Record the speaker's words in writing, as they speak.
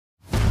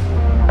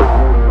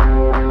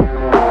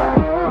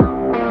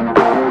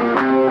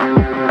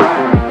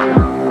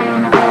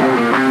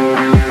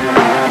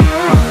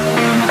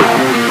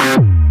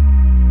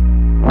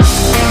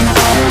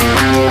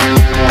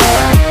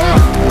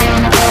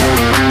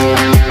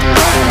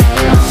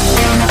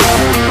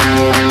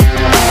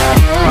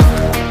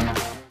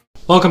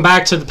Welcome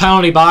back to the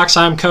Penalty Box.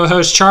 I'm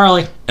co-host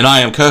Charlie. And I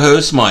am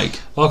co-host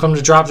Mike. Welcome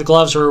to Drop the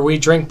Gloves, where we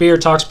drink beer,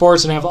 talk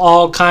sports, and have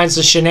all kinds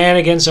of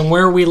shenanigans. And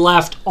where we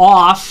left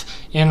off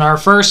in our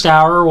first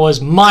hour was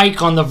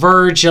Mike on the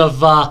verge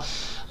of a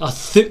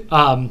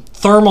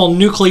thermal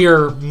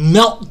nuclear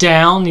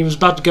meltdown. He was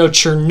about to go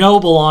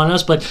Chernobyl on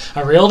us, but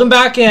I reeled him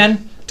back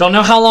in. Don't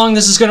know how long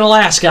this is going to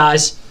last,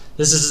 guys.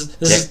 This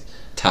is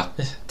tock,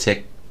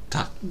 tick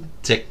tock,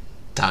 tick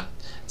tock.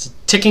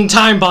 Ticking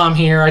time bomb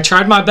here. I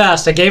tried my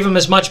best. I gave him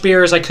as much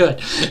beer as I could.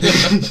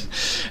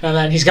 And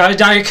then he's got a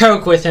Diet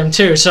Coke with him,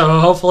 too, so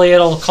hopefully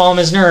it'll calm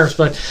his nerves,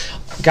 but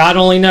God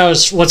only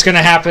knows what's going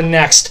to happen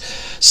next.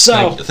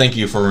 So Thank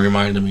you for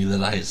reminding me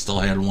that I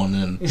still had one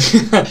in.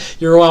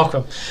 You're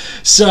welcome.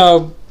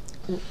 So,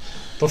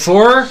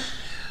 before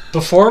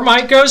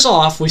Mike goes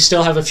off, we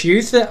still have a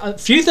few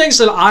things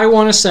that I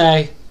want to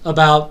say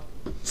about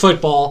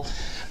football.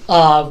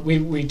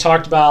 We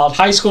talked about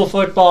high school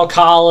football,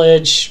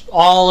 college,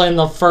 all in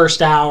the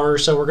first hour,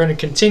 so we're going to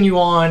continue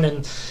on,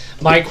 and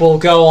Mike will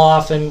go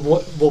off and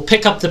we'll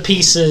pick up the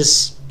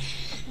pieces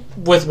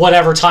with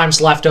whatever time's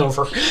left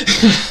over.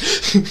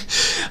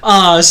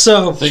 I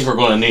think we're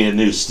going to need a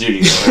new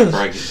studio after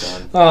I get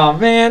done. Oh,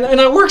 man, and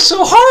I worked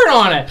so hard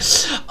on it.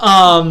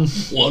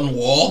 One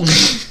wall.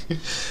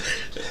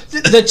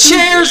 The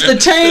chairs, the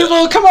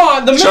table, come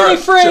on, the mini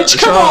fridge,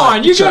 come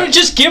on. You're going to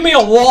just give me a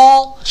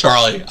wall?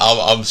 Charlie,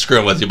 I'm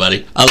screwing with you,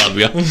 buddy. I love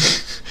you.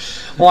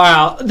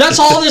 Wow. That's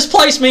all this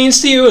place means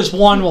to you is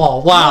one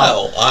wall.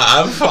 Wow. No,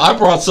 I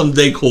brought some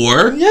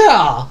decor.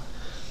 Yeah.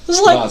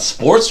 It's like, not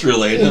sports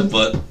related,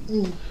 but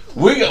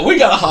we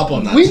got to hop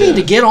on that. We need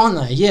to get on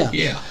that, yeah.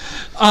 Yeah.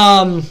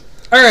 All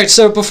right,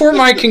 so before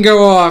Mike can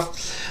go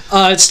off,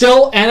 it's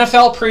still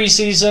NFL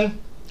preseason.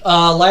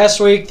 Last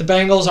week, the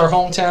Bengals, our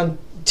hometown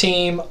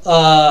team,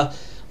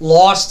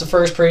 lost the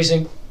first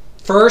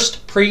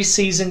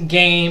preseason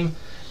game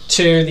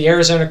to the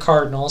Arizona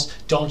Cardinals.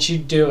 Don't you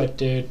do it,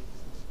 dude.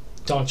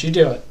 Don't you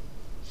do it.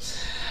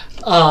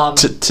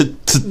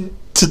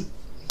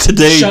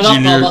 Today, Shut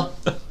Junior.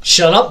 up, Bubba.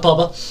 Shut up,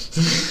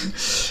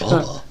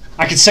 Bubba.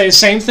 I could say the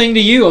same thing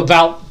to you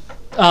about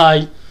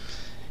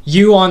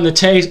you on the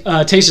Taste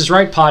is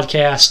Right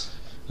podcast.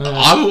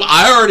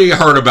 I already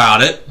heard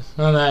about it.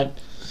 On that.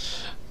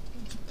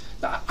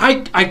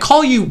 I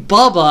call you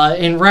Bubba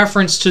in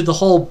reference to the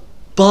whole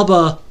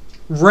Bubba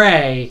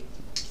Ray,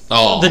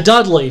 the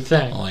Dudley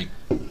thing,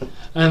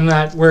 and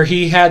that where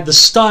he had the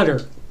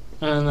stutter,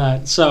 and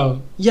that.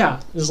 So yeah,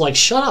 it's like,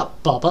 shut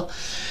up, Bubba.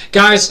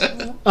 Guys,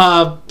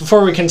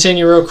 before we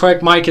continue real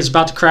quick, Mike is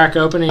about to crack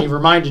open, and he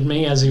reminded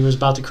me as he was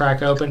about to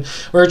crack open.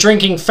 We're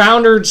drinking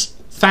Founders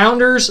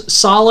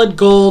Solid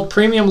Gold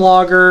Premium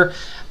Lager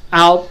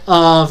out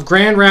of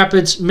Grand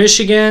Rapids,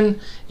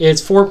 Michigan.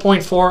 It's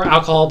 4.4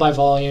 alcohol by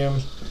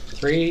volume.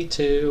 3,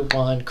 2,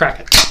 1,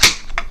 crack it.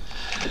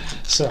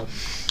 So,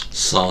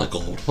 Solid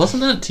Gold.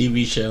 Wasn't that a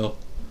TV show?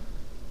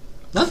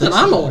 Not that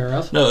I'm aware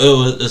of.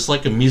 No, it's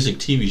like a music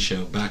TV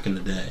show back in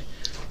the day.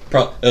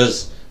 It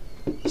was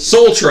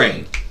Soul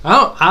Train.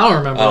 I don't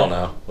remember. I don't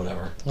know.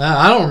 Whatever.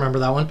 I don't remember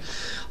that one.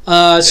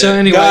 So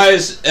anyway,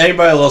 guys,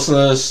 anybody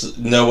listening to this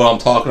know what I'm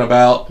talking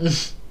about?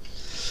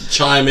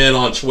 Chime in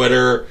on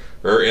Twitter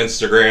or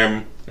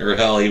Instagram or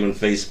hell, even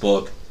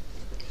Facebook.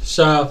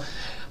 So,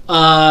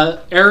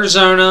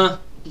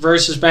 Arizona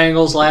versus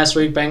Bengals last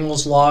week.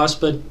 Bengals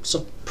lost, but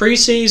so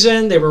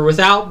preseason they were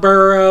without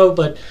Burrow,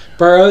 but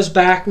Burrow's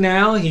back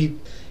now. He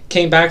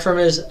came back from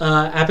his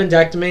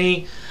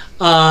appendectomy,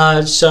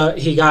 so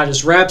he got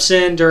his reps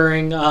in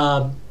during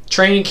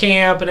training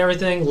camp and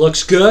everything.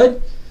 Looks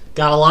good.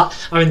 Got a lot.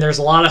 I mean, there's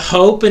a lot of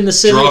hope in the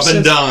city.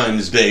 Dropping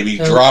dimes, baby.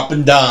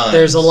 Dropping dimes.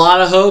 There's a lot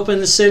of hope in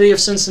the city of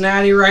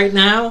Cincinnati right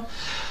now.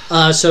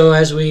 So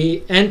as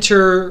we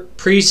enter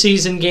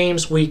preseason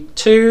games week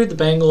 2, the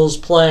Bengals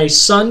play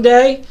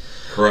Sunday.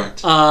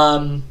 Correct.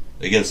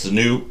 Against the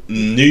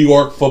New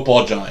York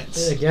Football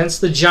Giants. Against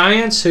the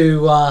Giants,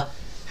 who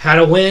had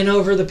a win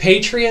over the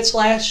Patriots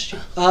last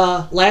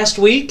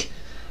week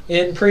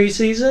in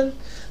preseason.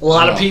 A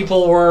lot of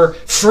people were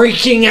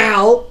freaking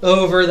out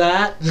over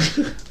that.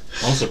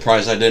 I'm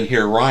surprised I didn't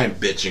hear Ryan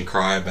bitch and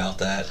cry about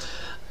that.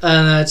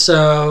 And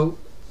so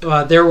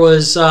there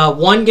was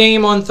one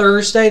game on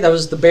Thursday. That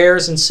was the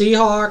Bears and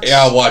Seahawks.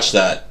 Yeah, I watched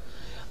that.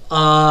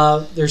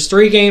 There's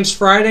 3 games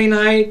Friday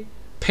night.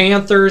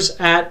 Panthers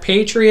at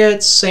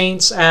Patriots.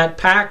 Saints at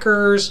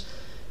Packers.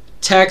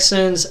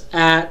 Texans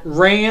at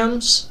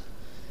Rams.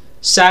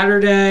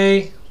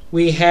 Saturday,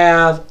 we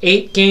have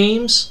 8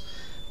 games.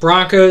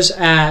 Broncos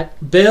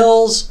at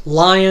Bills.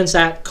 Lions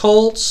at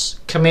Colts.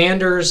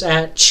 Commanders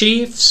at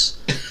Chiefs.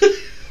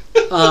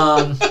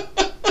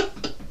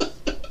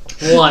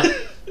 What?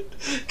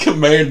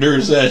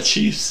 Commanders at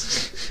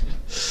Chiefs.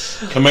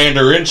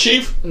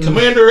 Commander-in-Chief?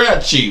 Commander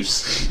at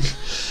Chiefs.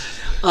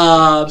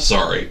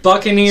 Sorry.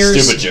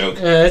 Buccaneers. Stupid joke.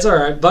 It's all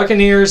right.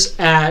 Buccaneers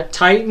at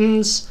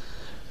Titans.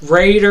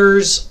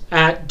 Raiders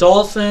at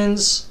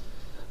Dolphins.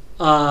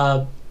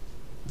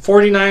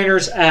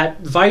 49ers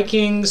at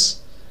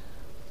Vikings.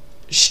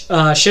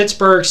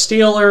 Schittsburg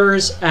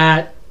Steelers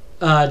at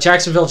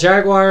Jacksonville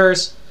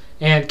Jaguars,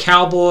 and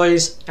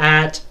Cowboys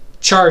at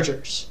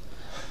Chargers.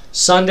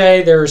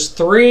 Sunday, there's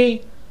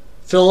 3.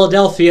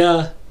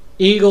 Philadelphia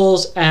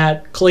Eagles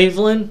at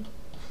Cleveland.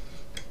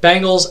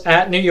 Bengals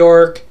at New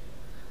York.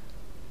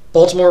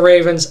 Baltimore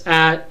Ravens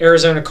at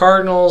Arizona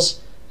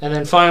Cardinals. And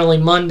then finally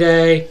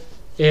Monday,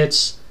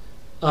 it's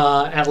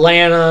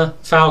Atlanta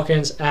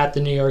Falcons at the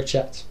New York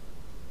Jets.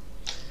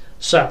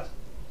 So,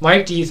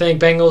 Mike, do you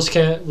think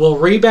Bengals will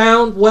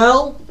rebound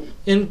well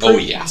in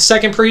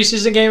second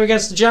preseason game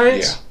against the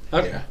Giants? Yeah.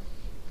 Okay. Yeah.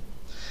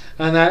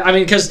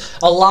 And because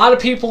a lot of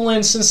people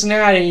in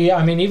Cincinnati,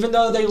 even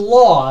though they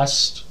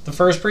lost the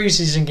first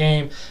preseason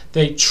game,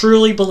 they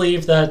truly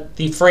believe that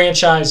the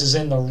franchise is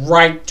in the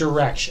right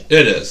direction.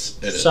 It is.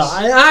 So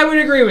I would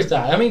agree with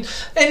that. And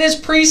it's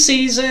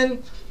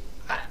preseason.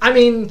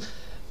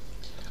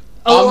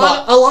 A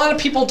lot of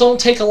people don't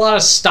take a lot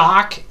of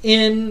stock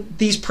in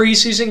these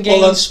preseason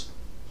games.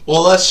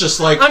 Well, that's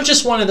just like... I'm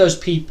just one of those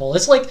people.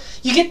 It's like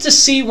you get to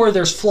see where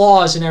there's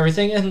flaws and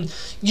everything, and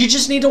you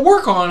just need to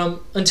work on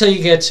them until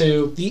you get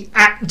to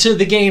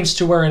the games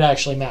to where it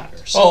actually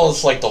matters. Oh,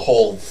 it's like the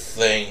whole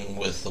thing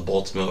with the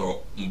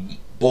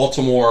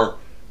Baltimore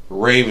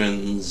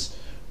Ravens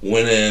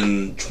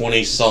winning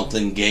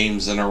 20-something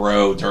games in a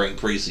row during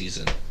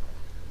preseason.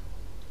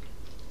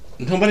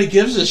 Nobody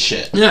gives a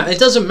shit. Yeah, it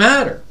doesn't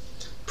matter.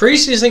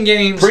 Preseason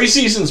games...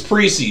 Preseason's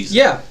preseason.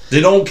 Yeah. They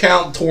don't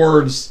count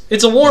towards...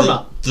 It's a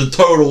warm-up. The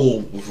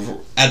total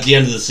at the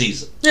end of the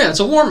season. Yeah, it's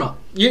a warm-up.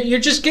 You're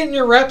just getting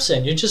your reps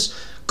in. You're just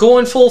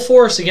going full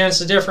force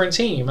against a different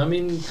team.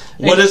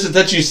 What is it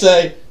that you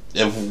say?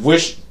 If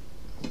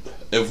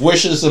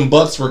wishes and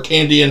butts were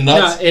candy and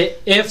nuts? No,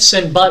 ifs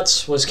and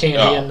buts was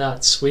candy and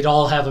nuts. We'd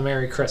all have a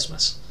Merry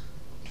Christmas.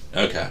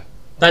 Okay.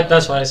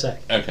 That's what I say.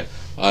 Okay.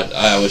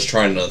 I was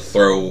trying to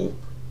throw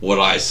what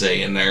I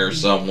say in there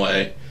some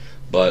way.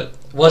 But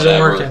wasn't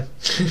working.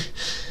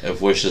 If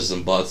wishes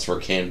and butts were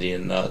candy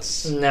and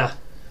nuts. Nah.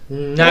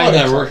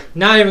 Whatever.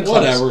 Not even close.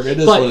 Whatever. It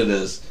is what it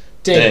is.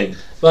 Dang.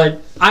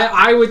 But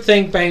I would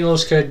think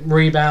Bengals could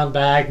rebound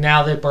back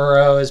now that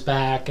Burrow is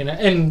back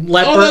and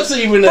let Burrow... that's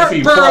even if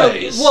he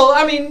plays.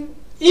 Well,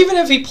 even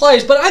if he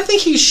plays, but I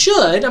think he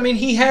should.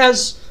 He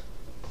has...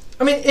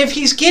 if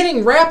he's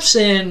getting reps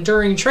in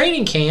during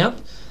training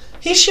camp,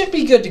 he should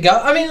be good to go.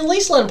 At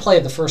least let him play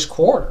the first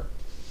quarter.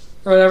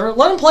 Or whatever.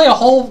 Let him play a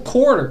whole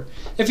quarter.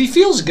 If he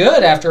feels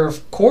good after a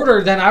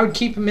quarter, then I would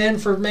keep him in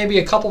for maybe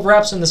a couple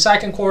reps in the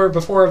second quarter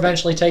before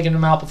eventually taking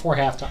him out before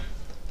halftime.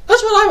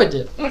 That's what I would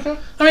do.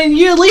 Okay.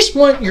 You at least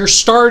want your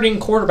starting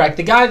quarterback,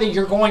 the guy that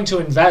you're going to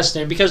invest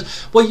in, because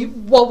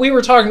what we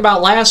were talking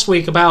about last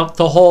week about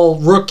the whole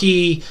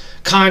rookie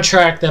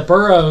contract that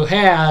Burrow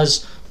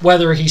has,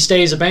 whether he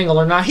stays a Bengal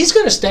or not, he's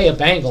going to stay a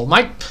Bengal.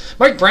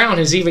 Mike Brown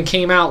has even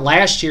came out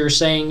last year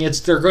saying it's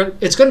going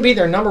to be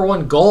their number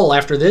one goal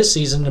after this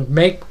season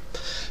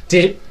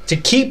to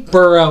keep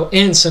Burrow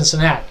in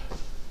Cincinnati.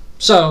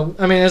 So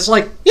it's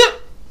like, yeah,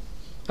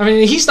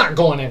 he's not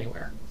going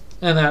anywhere,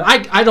 and that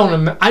I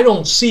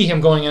don't see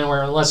him going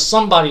anywhere unless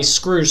somebody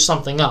screws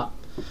something up,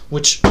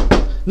 which,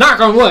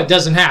 knock on wood,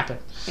 doesn't happen.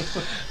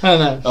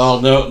 Oh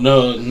no!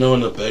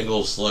 Knowing the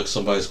Bengals, like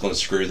somebody's going to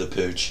screw the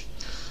pooch.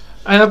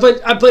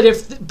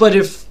 But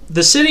if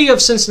the city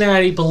of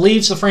Cincinnati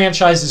believes the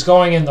franchise is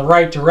going in the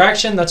right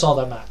direction, that's all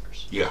that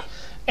matters. Yeah.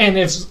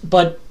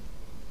 But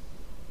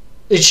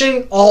it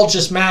shouldn't all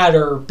just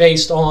matter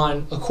based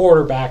on a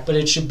quarterback, but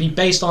it should be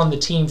based on the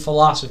team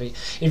philosophy.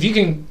 If you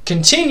can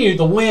continue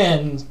the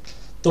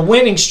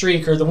winning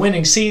streak or the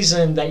winning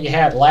season that you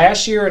had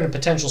last year and a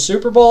potential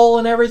Super Bowl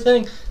and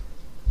everything,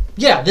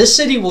 yeah, this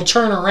city will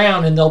turn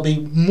around and they'll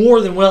be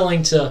more than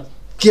willing to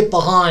get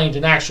behind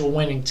an actual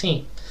winning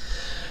team.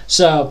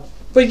 So,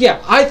 but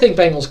yeah, I think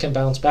Bengals can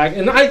bounce back,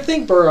 and I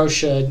think Burrow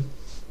should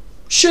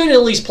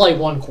at least play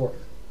one quarter.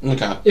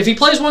 Okay. If he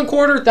plays one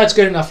quarter, that's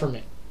good enough for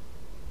me.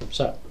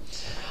 So,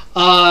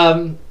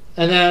 and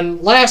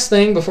then last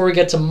thing before we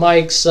get to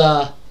Mike's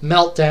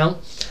meltdown,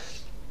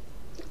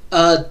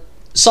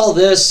 saw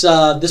this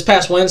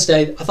past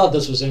Wednesday. I thought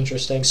this was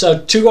interesting.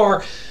 So to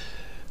our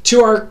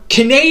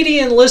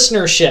Canadian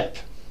listenership,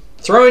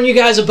 throwing you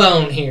guys a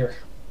bone here.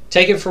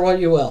 Take it for what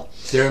you will.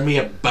 Throw me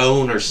a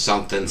bone or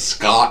something,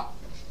 Scott.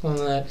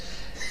 And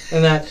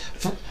that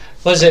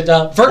was it.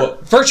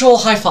 Virtual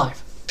high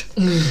five.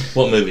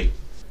 What movie?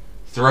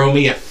 Throw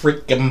me a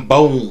freaking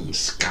bone,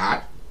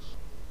 Scott.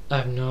 I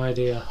have no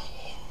idea.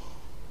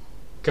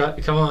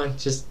 Come on,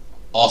 just...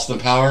 Austin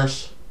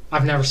Powers?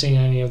 I've never seen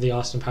any of the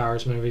Austin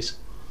Powers movies.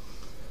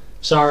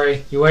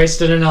 Sorry, you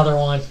wasted another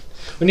one.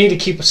 We need to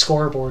keep a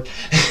scoreboard.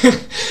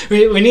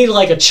 we need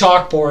like a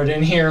chalkboard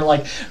in here,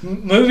 like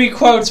movie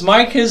quotes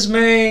Mike has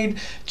made,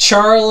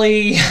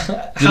 Charlie...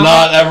 Did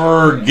not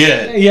ever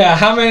get. Yeah,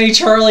 how many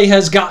Charlie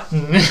has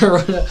gotten.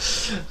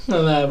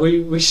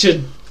 We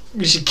should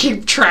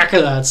keep track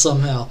of that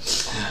somehow.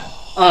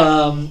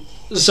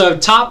 So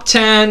top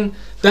 10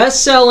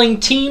 best-selling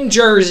team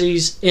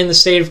jerseys in the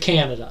state of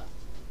Canada.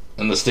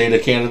 In the state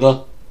of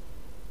Canada?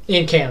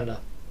 In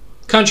Canada.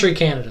 Country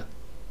Canada.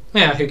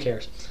 Yeah, who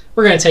cares?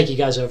 We're going to take you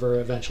guys over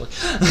eventually.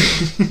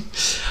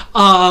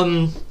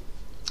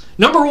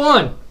 Number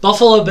 1,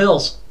 Buffalo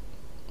Bills.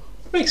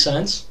 Makes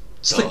sense.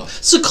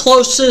 It's the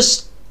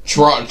closest...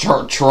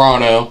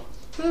 Toronto.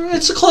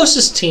 It's the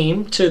closest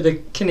team to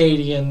the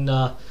Canadian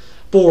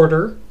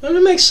border. And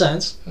it makes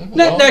sense.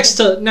 Well, next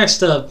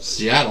to...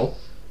 Seattle.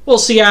 Well,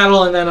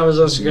 Seattle, and then I was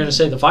also going to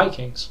say the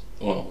Vikings.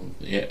 Well,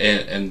 yeah,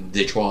 and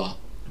Detroit.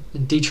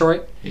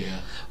 Detroit?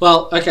 Yeah.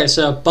 Well, okay,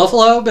 so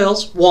Buffalo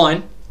Bills,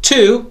 1.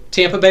 2,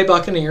 Tampa Bay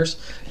Buccaneers.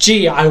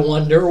 Gee, I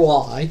wonder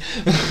why.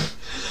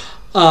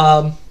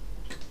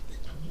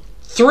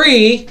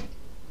 3,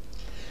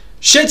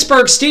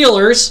 Pittsburgh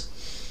Steelers.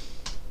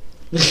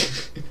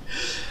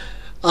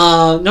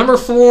 Number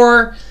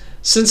 4,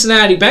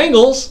 Cincinnati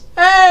Bengals.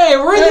 Hey,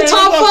 we're in the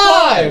top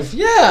 5.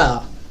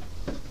 Yeah.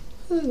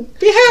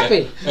 Be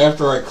happy.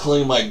 After I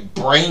clean my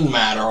brain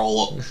matter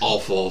all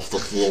off the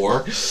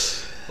floor.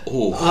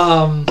 Ooh.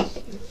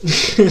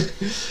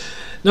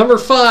 Number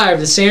 5,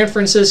 the San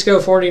Francisco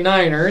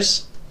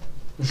 49ers.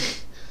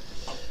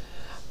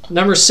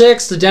 Number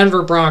 6, the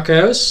Denver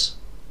Broncos.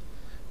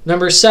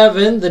 Number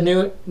 7,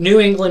 the New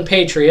England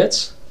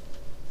Patriots.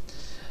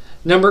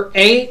 Number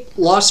 8,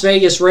 Las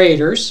Vegas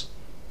Raiders.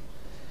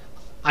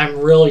 I'm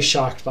really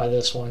shocked by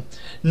this one.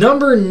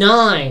 Number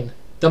 9,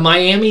 the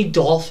Miami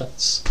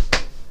Dolphins.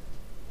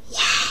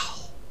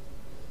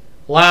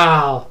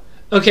 Wow.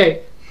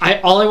 Okay,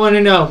 all I want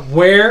to know,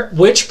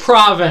 which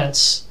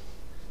province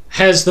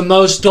has the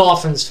most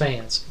Dolphins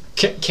fans?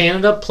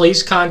 Canada,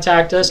 please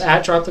contact us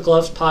at Drop the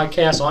Gloves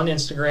Podcast on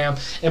Instagram,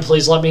 and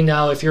please let me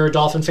know if you're a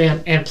Dolphin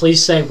fan, and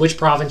please say which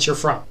province you're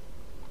from.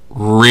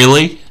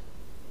 Really?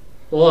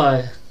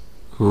 What?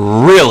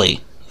 Really,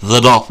 the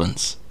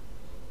Dolphins.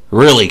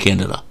 Really,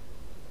 Canada.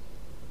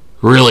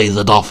 Really,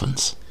 the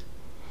Dolphins.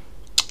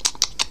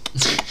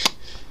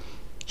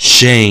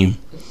 Shame.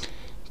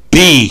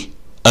 Be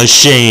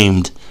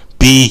ashamed.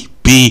 Be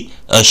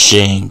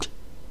ashamed.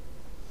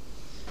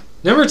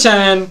 Number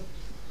 10,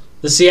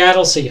 the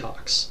Seattle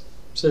Seahawks.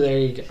 So there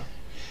you go.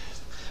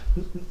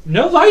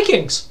 No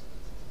Vikings.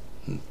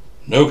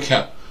 No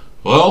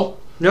Well,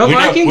 no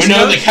Vikings. We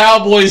know the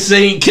Cowboys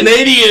ain't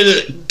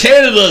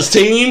Canada's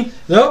team.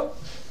 Nope.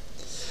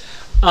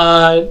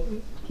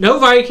 No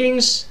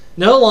Vikings.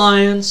 No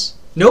Lions.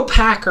 No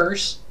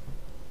Packers.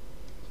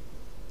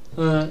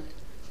 Thought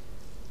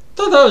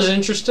that was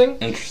interesting.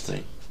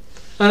 Interesting.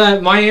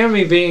 And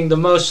Miami being the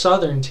most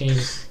southern team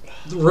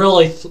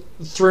really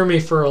threw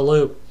me for a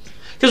loop.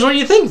 Because when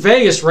you think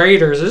Vegas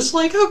Raiders, it's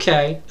like,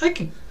 okay,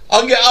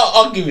 I'll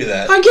give you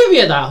that. I'll give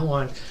you that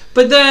one.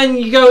 But then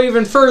you go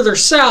even further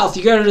south.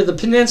 You go to the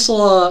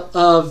peninsula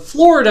of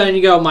Florida and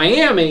you go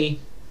Miami.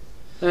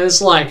 And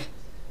it's like,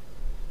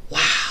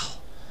 wow.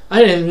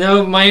 I didn't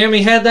know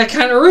Miami had that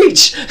kind of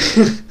reach.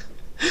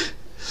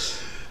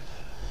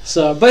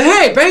 But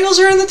hey, Bengals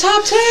are in the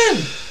top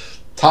 10.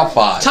 Top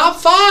 5. Top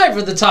 5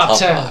 of the top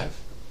 10.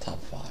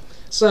 Top 5.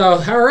 So,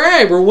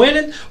 hooray, we're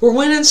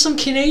winning some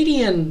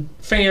Canadian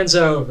fans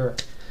over.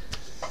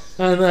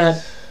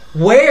 And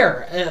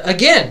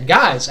again,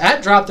 guys,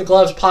 at Drop the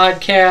Gloves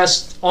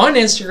Podcast on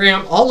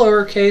Instagram, all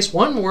lowercase,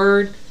 one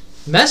word,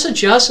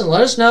 message us and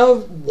let us know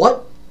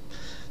what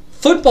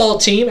football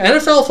team,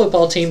 NFL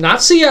football team, not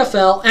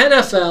CFL,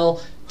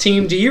 NFL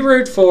team do you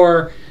root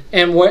for,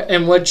 and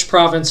which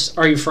province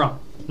are you from?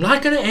 I'm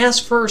not going to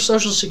ask for a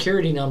social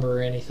security number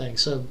or anything,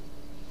 so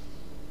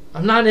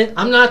I'm not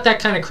that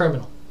kind of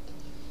criminal.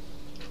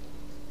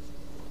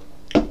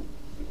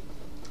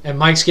 And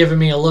Mike's giving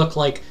me a look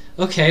like,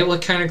 okay,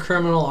 what kind of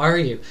criminal are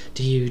you?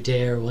 Do you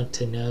dare want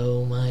to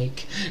know,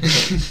 Mike?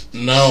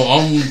 No,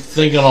 I'm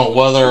thinking on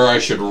whether I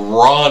should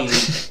run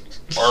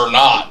or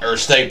not, or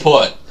stay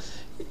put.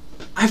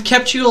 I've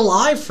kept you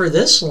alive for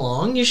this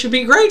long. You should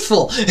be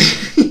grateful.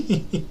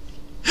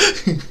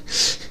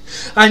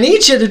 I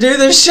need you to do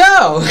this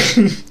show.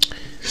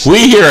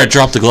 We here at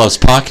Drop the Gloves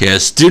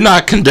Podcast do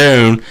not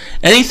condone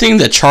anything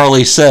that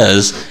Charlie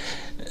says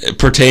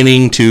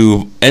pertaining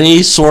to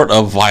any sort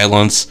of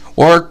violence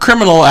or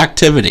criminal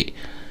activity.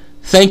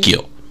 Thank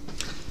you.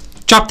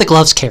 Drop the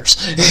Gloves cares.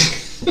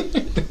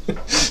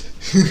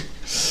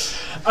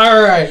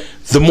 All right.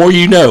 The more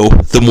you know,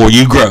 the more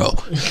you grow.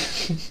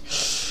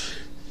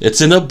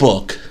 It's in a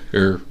book.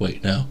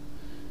 Wait, no.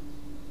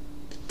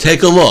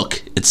 Take a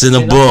look. It's in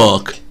a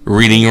book.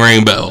 Reading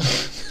Rainbow. I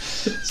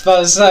was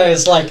about to say,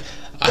 it's like...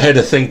 I had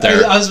to think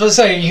there. I was about to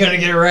say, are you going to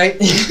get it right?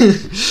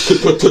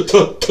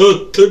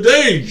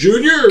 Today,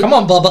 Junior. Come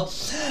on,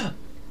 Bubba.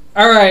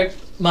 All right,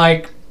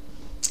 Mike.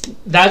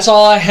 That's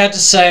all I had to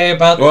say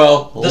about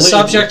the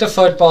subject of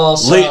football.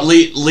 So.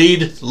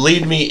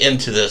 Lead me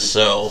into this,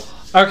 so...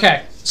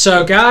 Okay,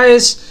 so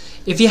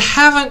guys, if you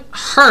haven't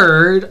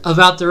heard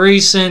about the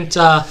recent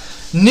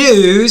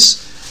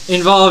news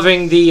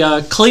involving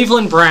the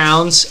Cleveland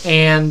Browns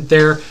and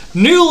their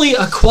newly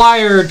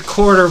acquired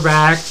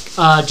quarterback,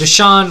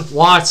 Deshaun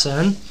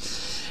Watson,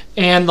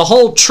 and the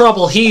whole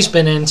trouble he's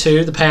been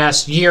into the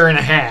past year and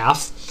a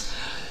half,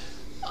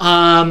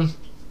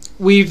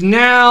 we've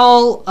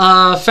now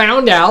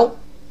found out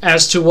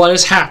as to what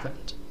has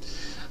happened.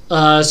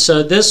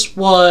 So this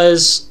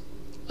was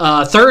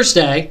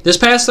Thursday, this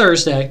past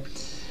Thursday.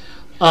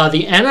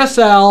 The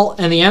NFL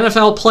and the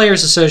NFL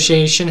Players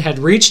Association had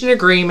reached an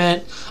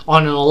agreement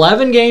on an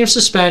 11-game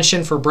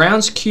suspension for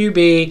Browns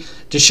QB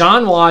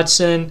Deshaun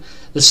Watson.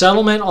 The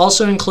settlement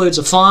also includes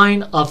a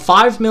fine of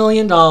 $5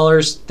 million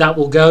that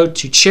will go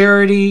to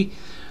charity.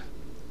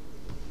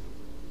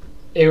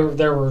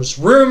 There was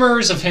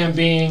rumors of him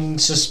being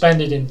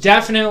suspended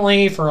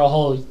indefinitely for a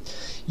whole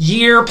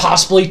year,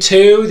 possibly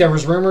 2. There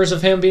was rumors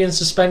of him being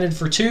suspended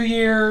for 2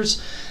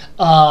 years.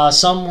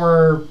 Some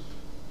were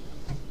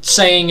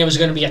saying it was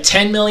going to be a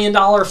 $10 million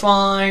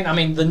fine. I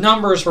mean, the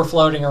numbers were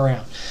floating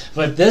around.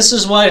 But this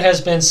is what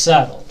has been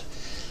settled.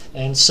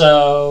 And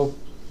so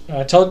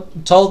I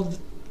told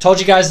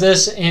you guys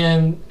this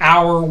in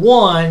hour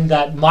 1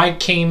 that Mike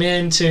came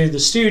into the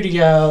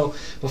studio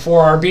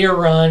before our beer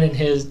run,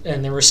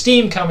 and there was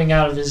steam coming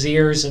out of his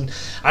ears, and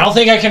I don't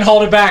think I can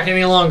hold it back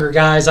any longer,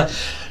 guys.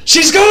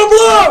 She's gonna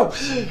blow!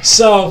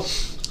 So,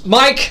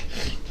 Mike,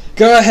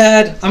 go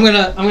ahead. I'm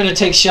gonna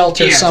take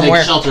shelter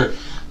somewhere. Take shelter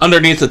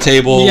underneath the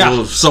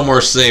table, somewhere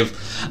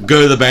safe.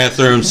 Go to the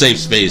bathroom, safe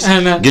space.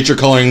 And, get your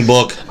coloring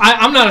book.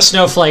 I'm not a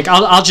snowflake.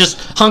 I'll just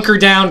hunker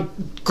down,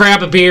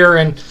 grab a beer,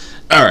 and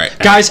all right,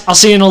 guys. I'll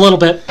see you in a little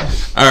bit.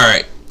 All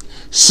right.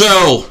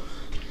 So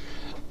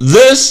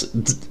this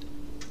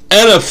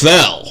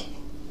NFL.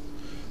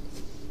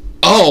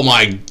 Oh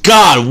my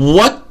God!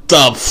 What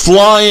the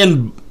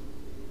flying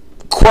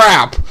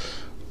crap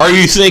are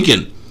you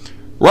thinking,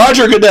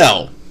 Roger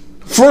Goodell?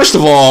 First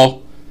of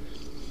all,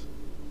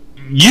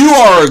 you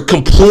are a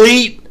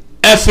complete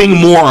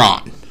effing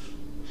moron.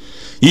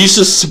 You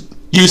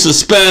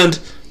suspend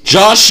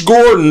Josh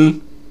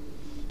Gordon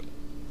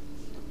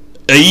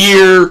a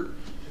year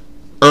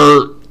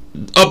or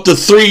up to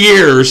 3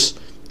 years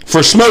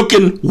for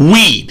smoking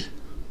weed.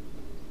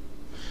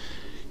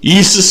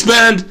 You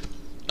suspend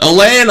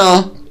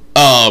Atlanta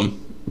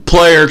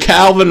player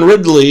Calvin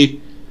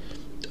Ridley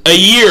a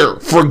year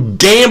for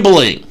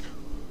gambling.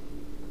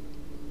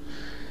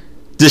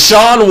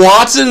 Deshaun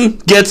Watson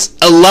gets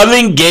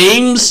 11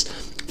 games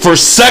for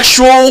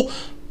sexual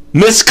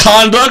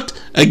misconduct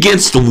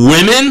against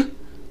women?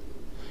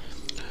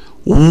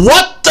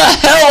 What the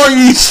hell are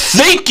you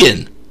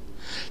thinking?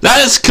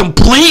 That is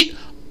complete,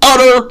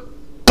 utter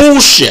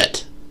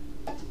bullshit.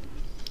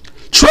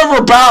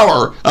 Trevor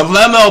Bauer of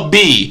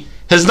MLB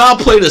has not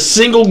played a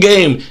single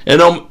game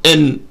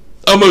in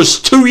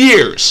almost 2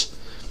 years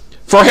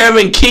for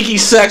having kinky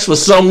sex with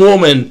some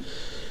woman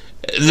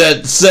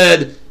that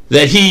said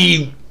that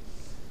he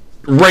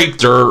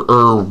raped her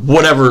or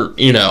whatever,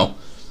 you know.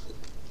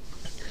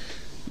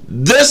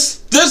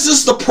 This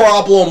is the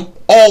problem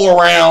all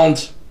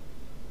around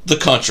the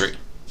country.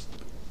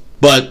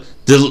 But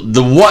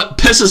the what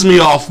pisses me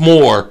off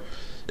more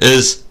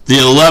is the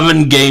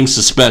 11-game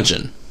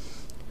suspension.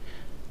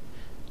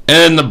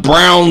 And the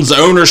Browns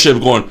ownership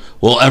going,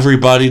 well,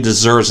 everybody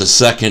deserves a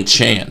second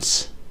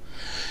chance.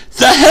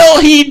 The hell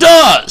he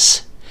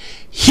does.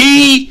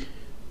 He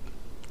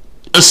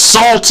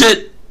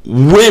assaulted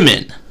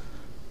women.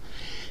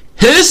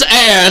 His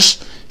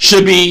ass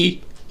should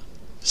be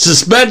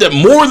suspended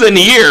more than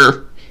a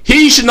year.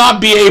 He should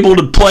not be able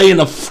to play in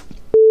a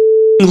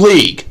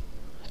league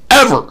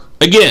ever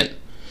again.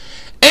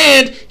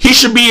 And he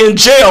should be in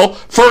jail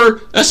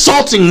for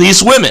assaulting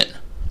these women.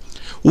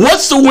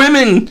 What's the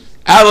women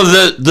out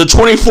of the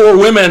 24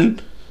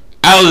 women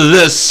out of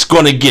this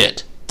going to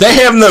get? They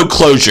have no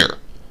closure.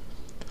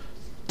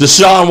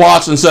 Deshaun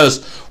Watson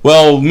says,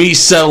 well, me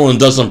settling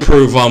doesn't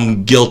prove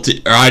I'm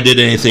guilty or I did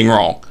anything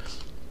wrong.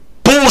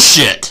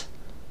 Bullshit.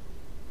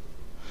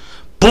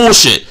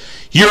 Bullshit.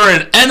 You're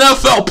an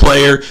NFL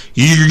player.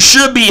 You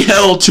should be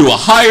held to a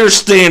higher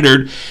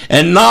standard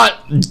and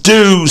not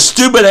do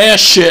stupid ass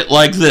shit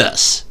like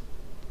this.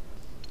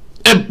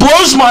 It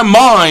blows my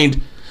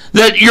mind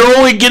that you're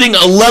only getting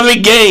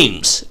 11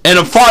 games and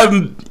a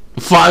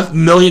 $5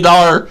 million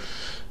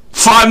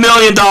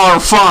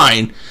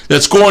fine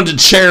that's going to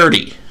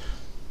charity.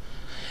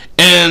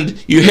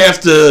 And you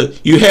have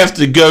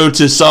to go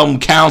to some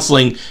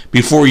counseling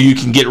before you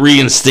can get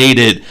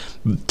reinstated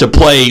to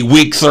play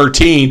Week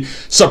 13.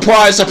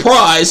 Surprise,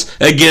 surprise,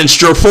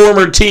 against your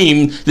former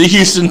team, the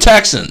Houston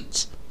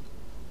Texans.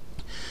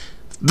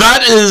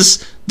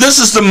 This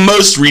is the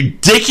most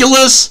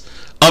ridiculous,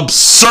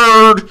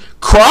 absurd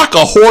crock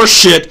of horse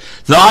shit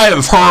that I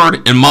have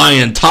heard in my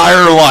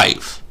entire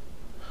life.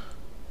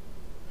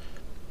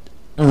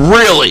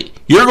 Really?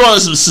 You're going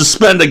to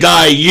suspend a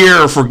guy a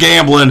year for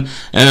gambling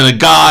and a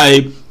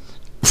guy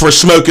for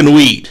smoking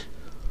weed.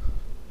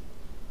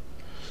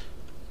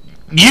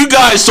 You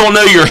guys don't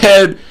know your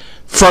head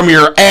from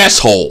your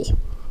asshole.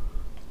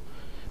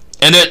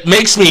 And it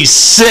makes me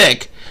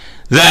sick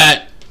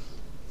that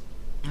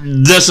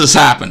this has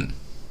happened.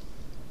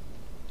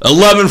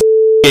 11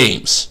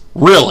 games.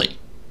 Really.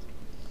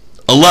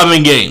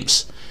 11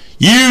 games.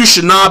 You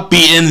should not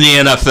be in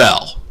the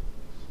NFL.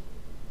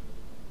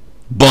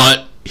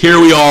 But here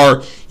we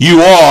are.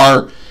 You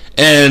are.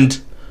 And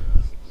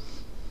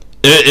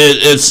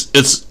it's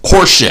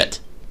horseshit.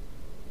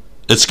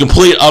 It's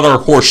complete utter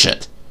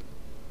horseshit.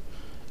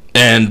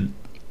 And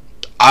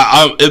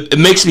it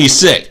makes me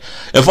sick.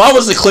 If I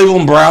was a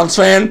Cleveland Browns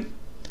fan,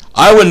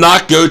 I would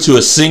not go to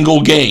a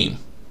single game.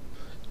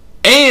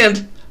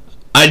 And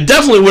I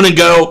definitely wouldn't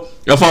go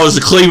if I was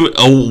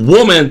a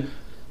woman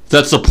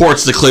that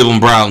supports the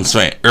Cleveland Browns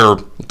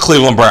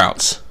Cleveland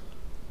Browns.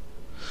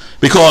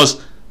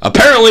 Because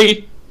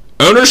apparently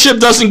ownership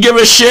doesn't give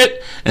a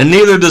shit, and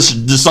neither does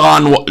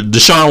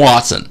Deshaun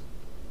Watson.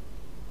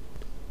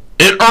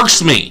 It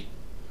irks me.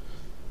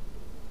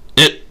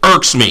 It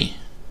irks me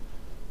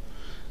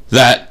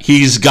that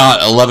he's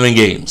got 11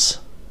 games.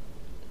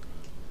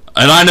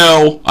 And I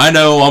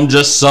know I'm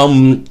just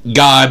some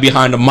guy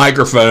behind a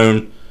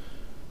microphone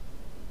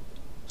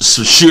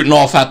shooting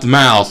off at the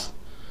mouth,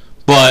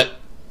 but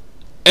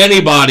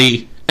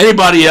anybody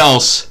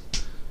else,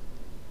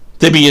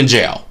 they'd be in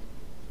jail.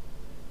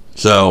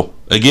 So,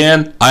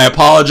 again, I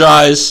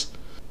apologize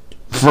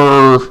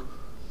for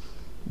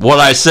what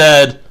I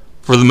said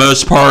for the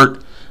most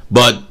part,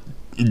 but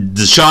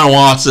Deshaun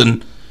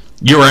Watson,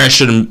 your ass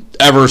shouldn't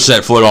ever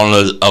set foot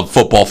on a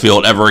football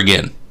field ever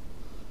again.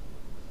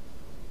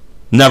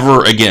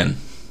 Never again.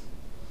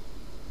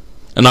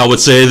 And I would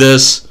say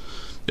this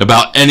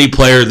about any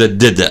player that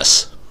did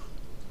this.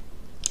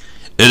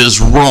 It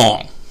is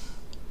wrong.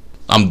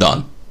 I'm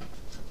done.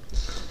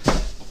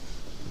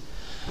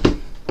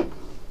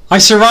 I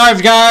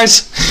survived,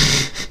 guys.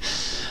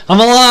 I'm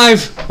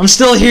alive. I'm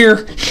still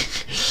here.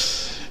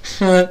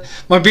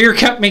 My beer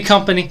kept me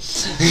company.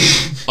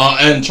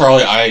 And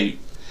Charlie,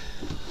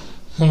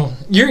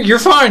 You're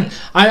fine.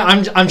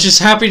 I'm just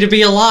happy to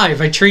be alive.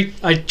 I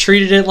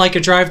treated it like a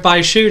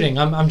drive-by shooting.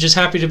 I'm just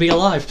happy to be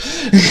alive.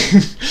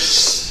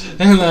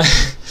 And,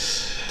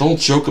 don't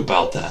joke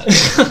about that.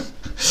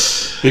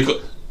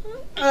 Because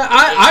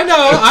I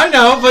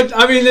know, but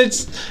I mean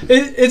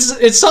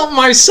it's something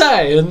I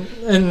say,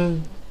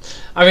 and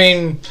I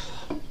mean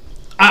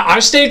I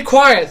stayed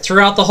quiet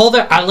throughout the whole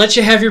thing. I let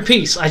you have your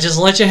piece. I just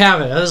let you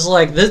have it. I was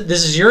like,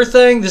 this is your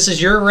thing. This is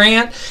your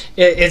rant.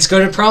 It's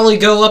going to probably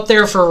go up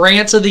there for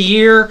rants of the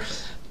year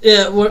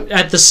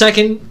at the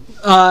second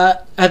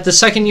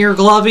year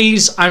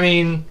Glovies. I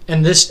mean,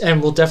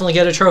 and we'll definitely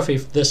get a trophy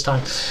this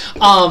time.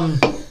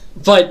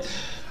 But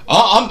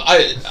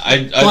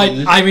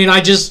I mean,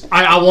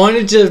 I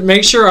wanted to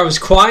make sure I was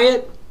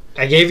quiet.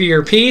 I gave you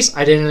your piece.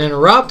 I didn't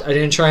interrupt. I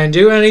didn't try and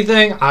do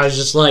anything. I was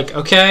just like,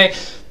 okay.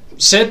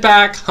 Sit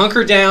back,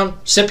 hunker down,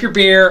 sip your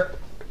beer.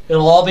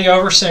 It'll all be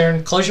over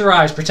soon. Close your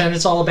eyes, pretend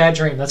it's all a bad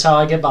dream. That's how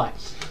I get by.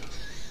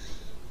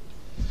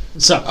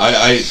 So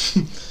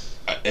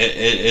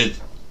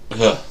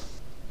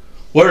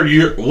what are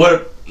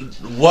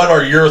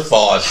your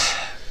thoughts?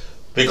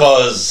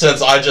 Because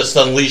since I just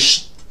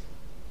unleashed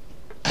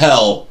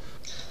hell,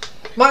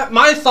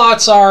 my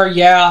thoughts are,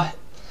 yeah,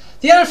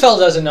 the NFL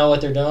doesn't know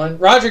what they're doing.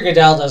 Roger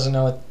Goodell doesn't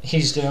know what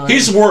he's doing.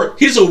 He's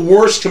a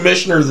worse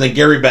commissioner than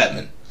Gary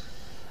Bettman.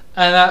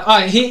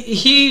 And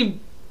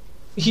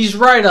he's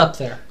right up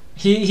there.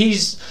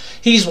 He's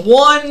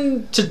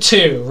 1 to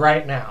 2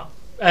 right now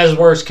as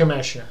worst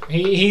commissioner.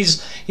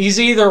 He's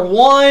either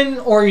 1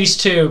 or he's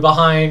 2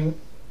 behind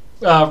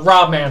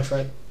Rob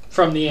Manfred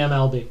from the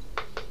MLB.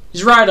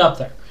 He's right up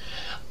there.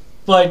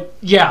 But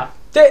yeah,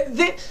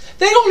 they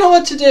don't know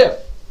what to do.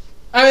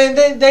 I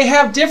mean, they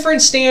have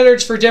different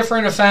standards for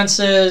different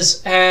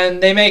offenses,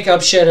 and they make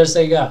up shit as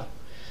they go.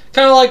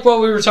 Kind of like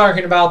what we were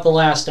talking about the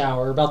last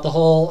hour, about the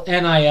whole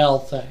NIL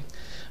thing.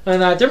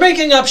 And they're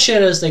making up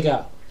shit as they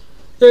go.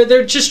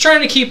 They're just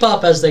trying to keep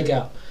up as they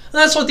go. And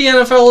that's what the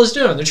NFL is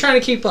doing. They're trying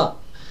to keep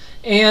up.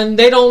 And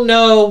they don't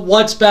know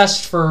what's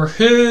best for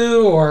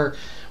who or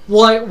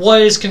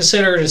what is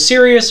considered a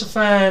serious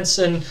offense.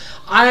 And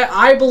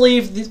I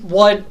believe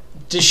what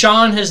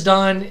Deshaun has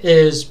done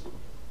is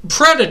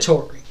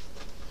predatory.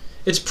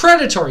 It's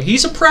predatory.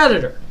 He's a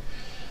predator.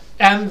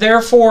 And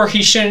therefore,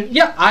 he shouldn't...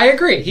 Yeah, I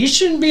agree. He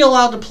shouldn't be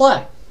allowed to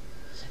play.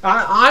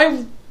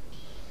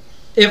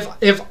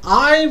 If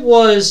I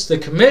was the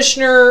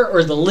commissioner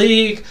or the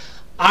league,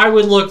 I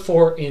would look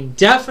for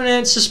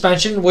indefinite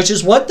suspension, which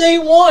is what they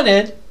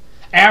wanted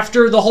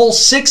after the whole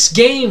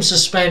 6-game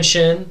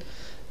suspension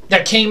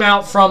that came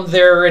out from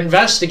their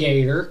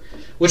investigator,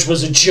 which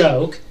was a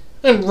joke,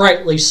 and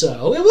rightly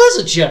so. It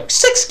was a joke.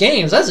 6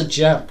 games, that's a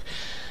joke.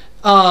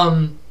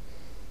 And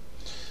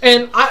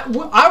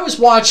I was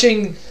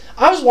watching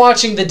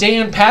the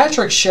Dan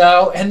Patrick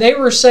show, and they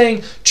were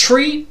saying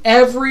treat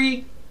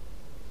every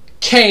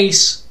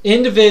case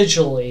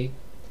individually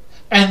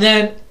and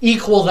then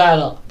equal that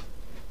up.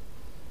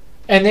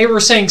 And they were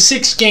saying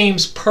 6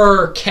 games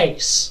per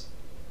case.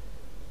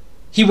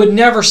 He would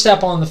never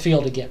step on the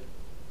field again.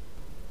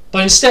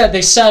 But instead,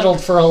 they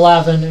settled for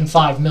 11 and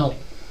 $5 million.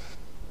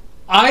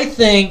 I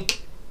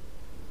think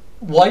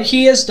what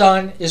he has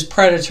done is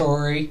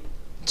predatory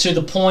to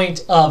the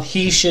point of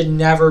he should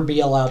never be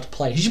allowed to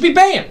play. He should be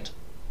banned.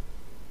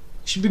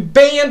 He should be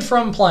banned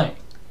from playing.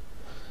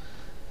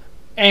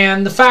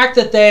 And the fact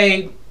that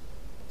they,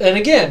 and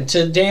again,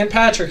 to Dan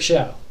Patrick's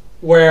show,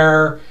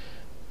 where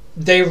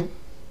they,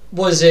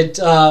 was it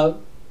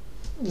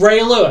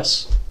Ray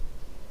Lewis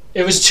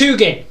it was 2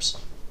 games.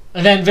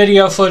 And then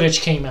video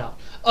footage came out.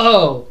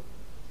 Oh,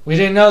 we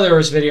didn't know there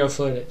was video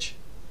footage.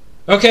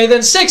 Okay,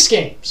 then 6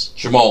 games.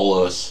 Jamal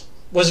Lewis.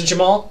 Was it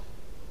Jamal?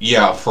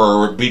 Yeah,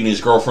 for beating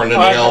his girlfriend in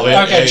the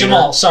elevator. Okay,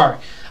 Jamal, sorry.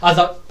 I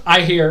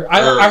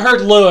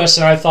heard Lewis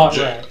and I thought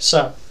Ray,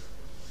 so.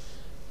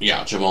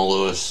 Yeah, Jamal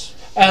Lewis.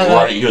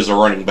 He was a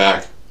running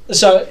back.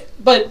 So,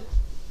 but,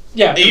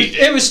 yeah,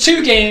 it was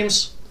 2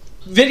 games.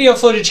 Video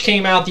footage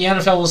came out. The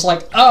NFL was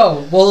like,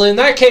 oh, well, in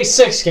that case,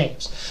 6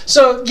 games.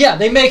 So, yeah,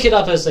 they make it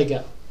up as they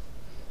go.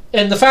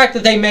 And the fact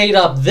that they made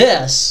up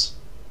this,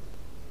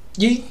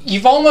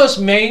 you've almost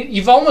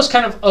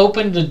kind of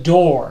opened the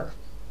door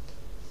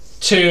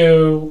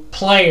to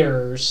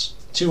players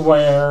to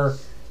where,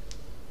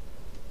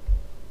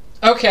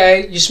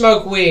 okay, you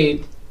smoke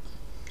weed,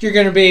 you're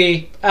going to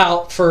be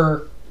out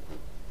for,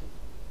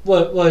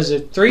 what was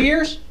it, 3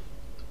 years?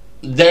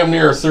 Damn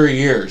near 3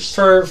 years.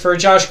 For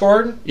Josh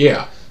Gordon?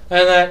 Yeah.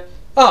 And then,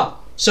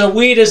 so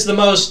weed is the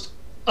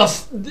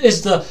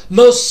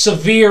most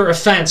severe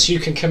offense you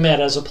can commit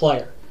as a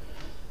player.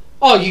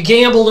 Oh, you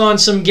gambled on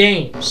some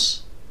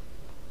games.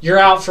 You're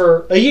out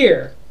for a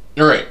year.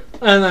 Right.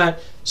 And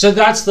so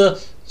that's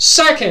the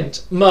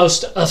second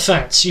most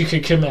offense you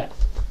could commit.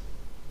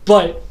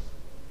 But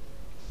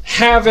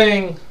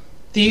having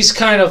these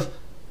kind of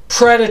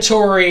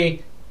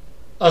predatory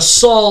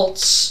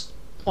assaults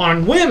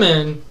on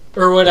women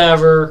or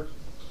whatever,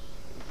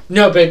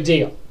 no big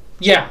deal.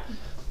 Yeah.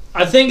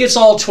 I think it's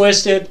all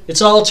twisted.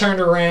 It's all turned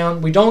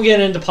around. We don't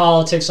get into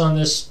politics on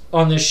this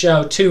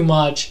show too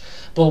much,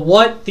 but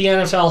what the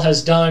NFL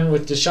has done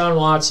with Deshaun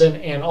Watson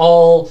and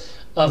all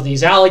of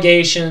these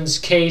allegations,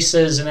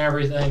 cases, and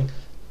everything,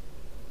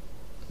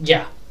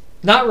 yeah,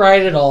 not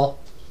right at all.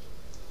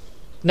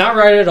 Not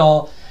right at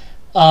all.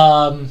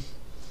 I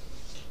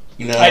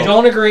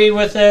don't agree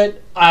with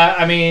it.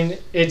 I mean,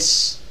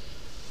 it's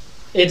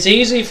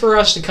easy for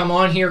us to come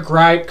on here,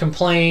 gripe,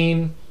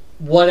 complain,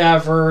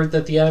 whatever,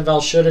 that the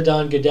NFL should have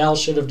done, Goodell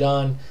should have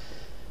done.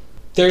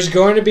 There's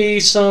going to be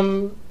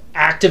some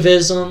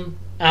activism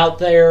out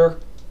there,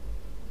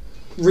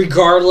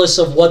 regardless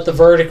of what the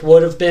verdict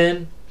would have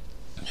been.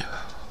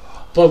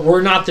 But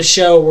we're not the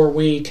show where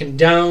we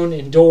condone,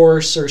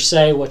 endorse, or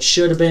say what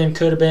should have been,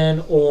 could have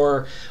been,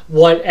 or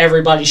what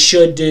everybody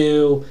should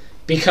do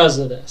because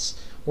of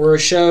this. We're a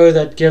show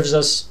that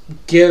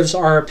gives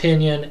our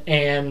opinion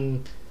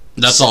and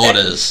that's all it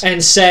is.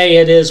 And say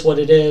it is what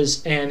it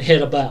is and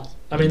hit a bell.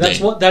 I mean, that's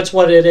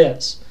what it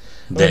is.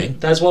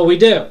 That's what we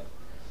do.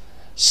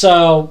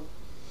 So,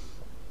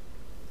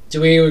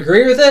 do we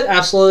agree with it?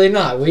 Absolutely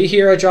not. We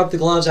here at Drop the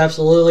Gloves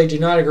absolutely do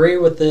not agree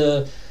with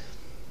the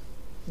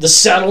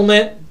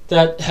settlement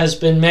that has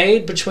been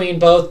made between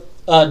both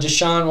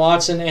Deshaun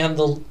Watson and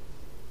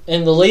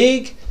the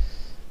league.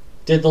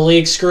 Did the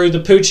league screw the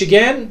pooch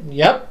again?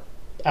 Yep,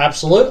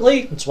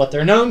 absolutely. It's what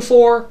they're known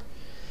for.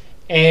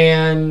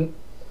 And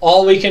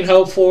all we can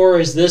hope for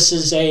is this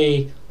is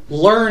a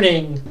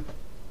learning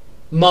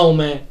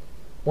moment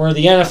where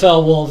the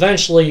NFL will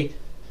eventually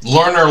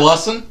learn their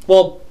lesson.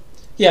 Well,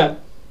 yeah,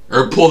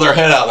 or pull their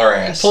head out of their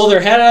ass. Pull their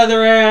head out of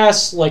their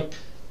ass, like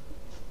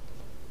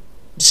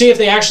see if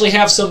they actually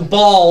have some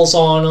balls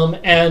on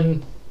them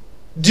and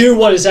do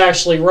what is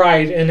actually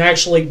right and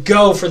actually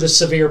go for the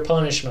severe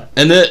punishment.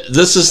 And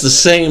this is the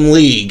same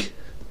league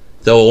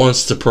that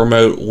wants to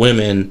promote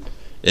women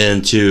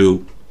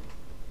into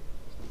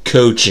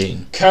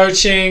coaching,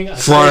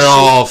 front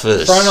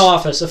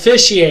office,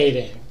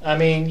 officiating. I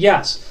mean,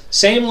 yes,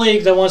 same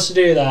league that wants to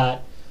do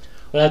that,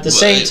 but at the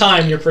same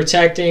time, you're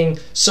protecting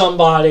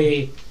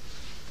somebody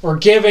or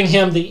giving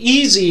him the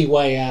easy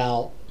way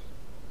out.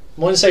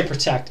 I wouldn't say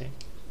protecting.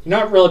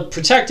 Not really.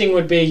 Protecting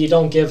would be you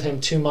don't give him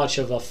too much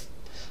of a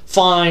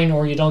fine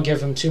or you don't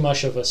give him too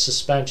much of a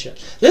suspension.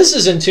 This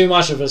isn't too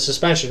much of a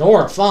suspension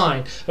or a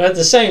fine, but at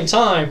the same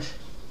time,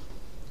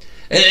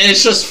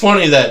 it's just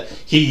funny that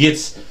he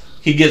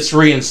gets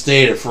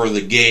reinstated for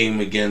the game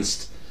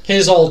against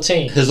his old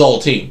team.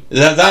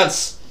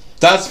 That's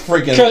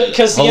freaking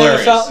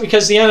hilarious.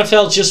 Because the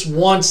NFL just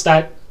wants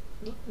that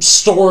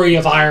story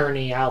of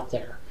irony out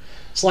there.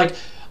 It's like,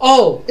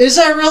 oh, is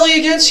that really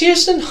against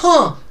Houston?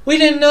 Huh? We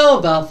didn't know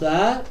about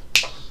that.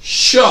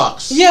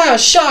 Shucks. Yeah,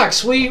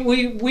 shucks. We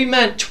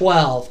meant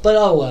 12, but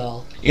oh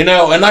well. You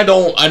know, and I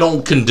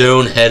don't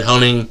condone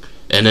headhunting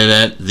and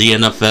then the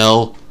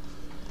NFL,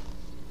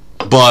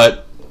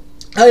 but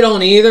I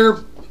don't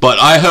either. But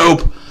I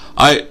hope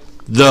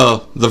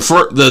the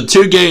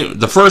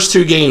first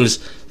 2 games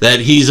that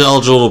he's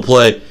eligible to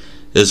play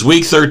is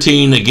Week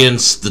 13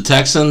 against the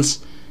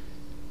Texans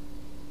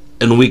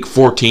and Week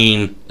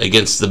 14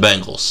 against the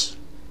Bengals.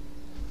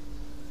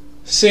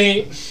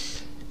 See,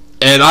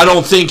 and I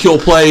don't think he'll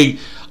play.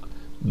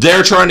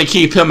 They're trying to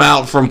keep him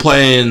out from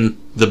playing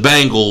the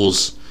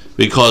Bengals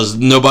because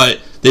they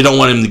don't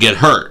want him to get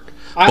hurt.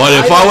 But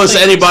if I was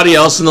anybody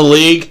else in the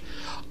league,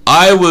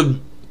 I would.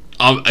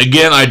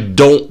 Again, I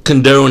don't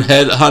condone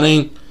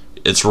headhunting.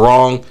 It's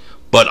wrong.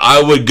 But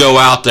I would go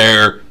out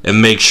there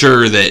and make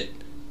sure that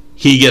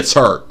he gets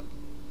hurt.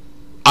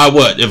 I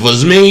would. If it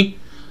was me,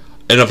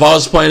 And if I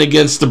was playing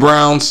against the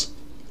Browns,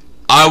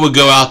 I would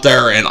go out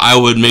there and I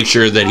would make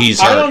sure that he's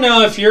hurt. I don't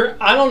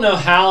know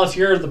how if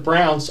you're the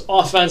Browns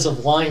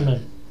offensive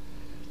lineman,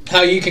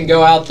 how you can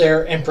go out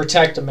there and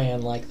protect a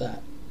man like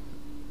that.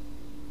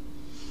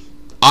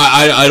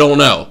 I don't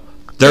know.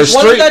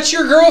 What if that's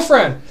your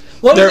girlfriend?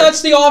 What if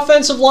that's the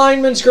offensive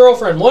lineman's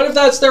girlfriend? What if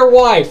that's their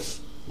wife?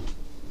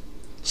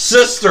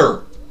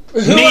 Sister.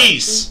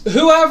 Niece.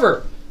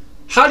 Whoever.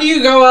 How do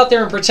you go out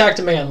there and protect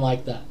a man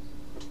like that?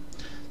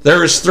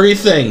 There's 3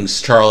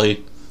 things,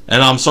 Charlie.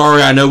 And I'm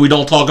sorry, I know we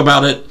don't talk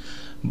about it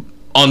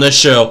on this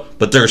show,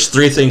 but there's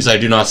 3 things I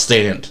do not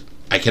stand.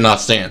 I cannot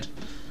stand.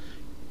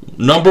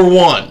 Number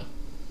 1,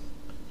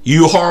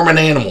 you harm an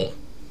animal.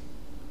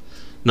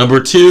 Number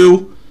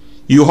 2,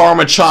 you harm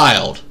a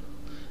child.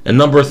 And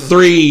number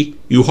 3,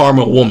 you harm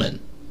a woman.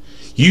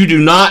 You do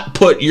not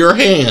put your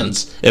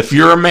hands, if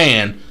you're a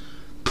man,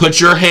 put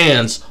your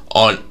hands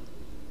on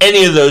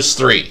any of those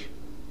 3.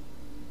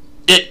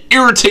 It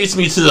irritates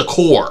me to the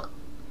core.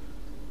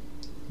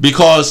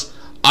 Because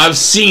I've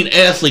seen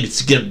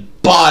athletes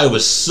get by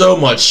with so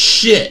much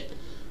shit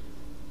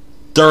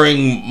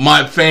during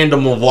my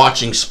fandom of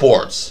watching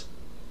sports.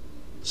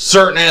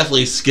 Certain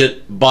athletes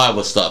get by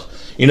with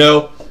stuff. You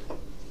know,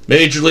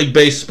 Major League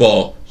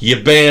Baseball,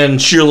 you ban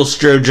Sheila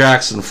Stroh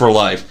Jackson for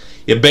life.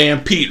 You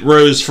ban Pete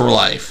Rose for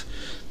life.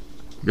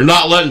 You're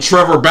not letting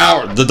Trevor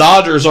Bauer... The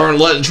Dodgers aren't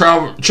letting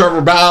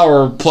Trevor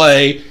Bauer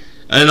play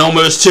in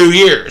almost 2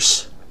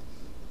 years.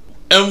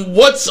 And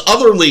what's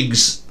other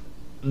leagues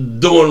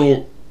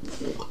doing,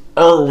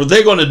 or what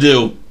they going to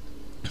do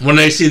when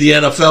they see the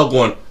NFL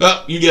going,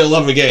 oh, you get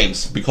 11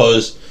 games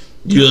because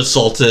you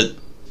assaulted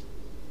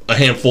a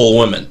handful of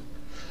women.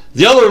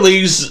 The other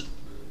leagues'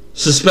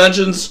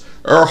 suspensions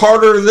are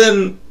harder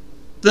than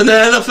the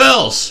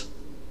NFL's.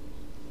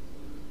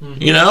 Mm-hmm.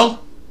 You know?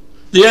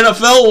 The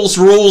NFL's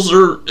rules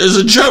is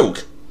a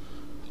joke.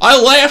 I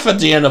laugh at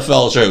the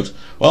NFL jokes.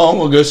 Well, I'm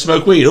going to go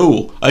smoke weed.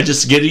 Ooh, I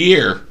just get a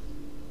year.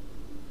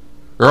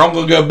 Or I'm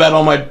going to go bet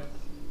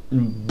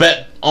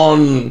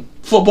on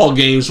football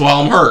games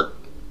while I'm hurt.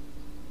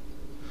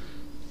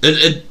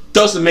 It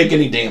doesn't make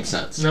any damn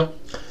sense. Nope.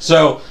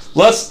 So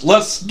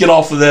let's get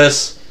off of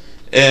this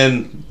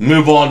and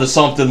move on to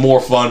something more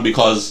fun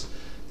because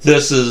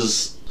this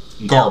is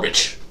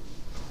garbage.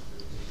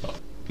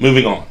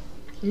 Moving on.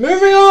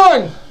 Moving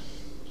on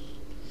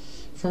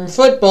from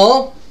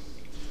football.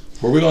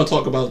 Were we going to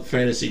talk about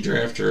fantasy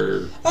draft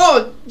or?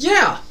 Oh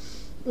yeah.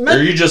 Or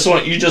you just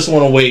want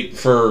to wait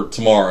for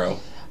tomorrow?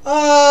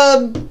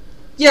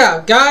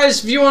 Yeah,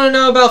 guys, if you want to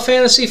know about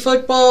fantasy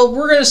football,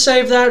 we're going to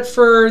save that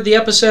for the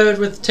episode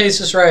with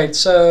Tasis Wright.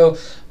 So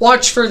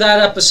watch for that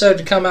episode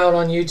to come out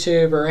on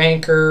YouTube or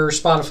Anchor or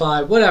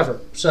Spotify, whatever.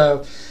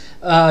 So,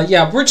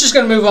 yeah, we're just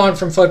going to move on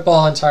from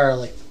football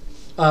entirely.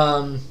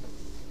 The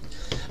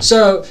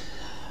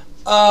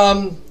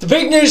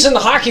big news in the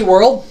hockey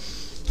world,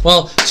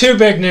 well, 2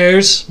 big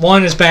news.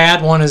 One is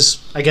bad, one is,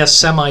 I guess,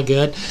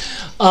 semi-good.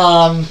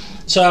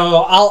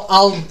 So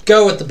I'll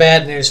go with the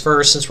bad news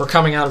first, since we're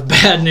coming out of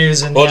bad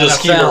news in the NFL. We'll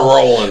just keep it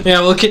rolling.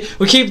 Yeah, we'll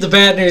keep the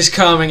bad news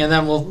coming, and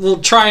then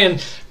we'll try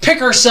and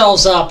pick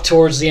ourselves up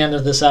towards the end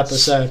of this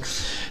episode.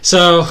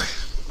 So,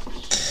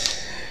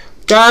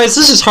 guys,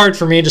 this is hard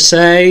for me to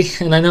say,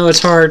 and I know it's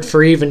hard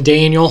for even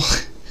Daniel,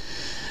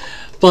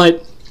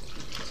 but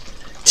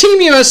Team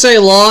USA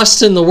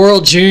lost in the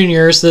World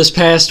Juniors this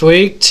past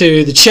week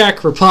to the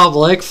Czech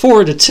Republic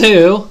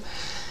 4-2.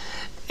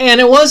 And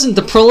it wasn't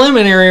the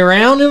preliminary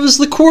round, it was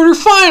the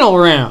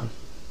quarterfinal round.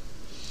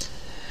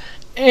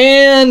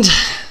 And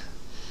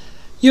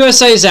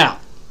USA's out.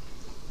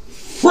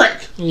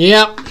 Frick!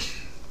 Yep.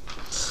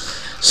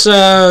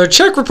 So,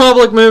 Czech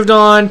Republic moved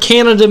on,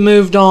 Canada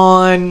moved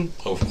on.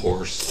 Of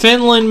course.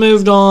 Finland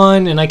moved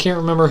on, and I can't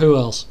remember who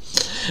else.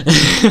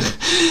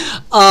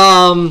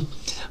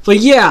 But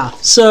yeah,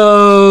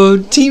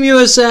 so Team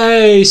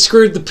USA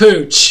screwed the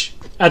pooch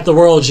at the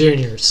World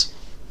Juniors.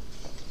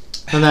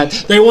 And that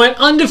they went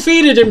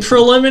undefeated in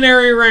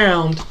preliminary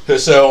round.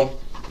 So,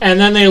 and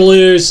then they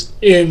lose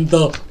in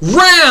the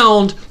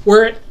round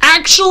where it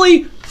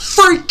actually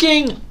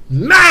freaking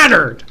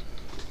mattered.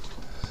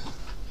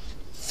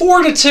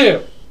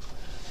 4-2.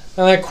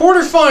 And that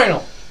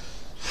quarterfinal.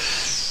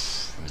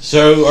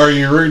 So, are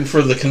you rooting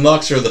for the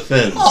Canucks or the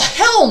Finns? Oh,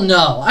 hell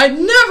no. I'd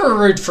never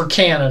root for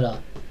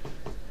Canada.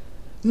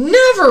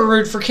 Never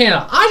root for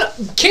Canada.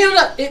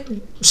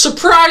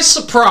 Surprise,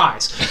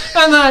 surprise.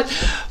 And that,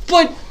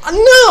 but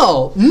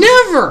no,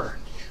 never.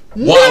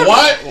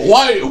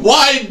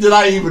 Why did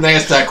I even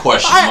ask that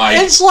question, Mike?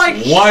 It's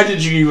like, why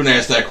did you even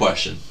ask that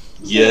question?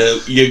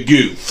 You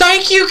goof.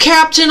 Thank you,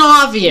 Captain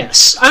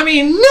Obvious. I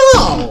mean,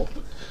 no,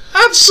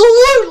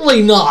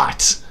 absolutely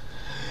not.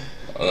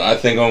 I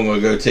think I'm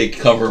going to go take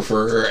cover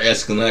for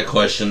asking that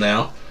question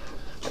now.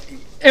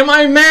 Am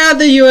I mad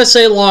the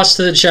USA lost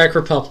to the Czech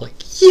Republic?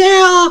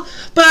 Yeah,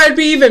 but I'd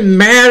be even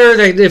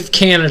madder if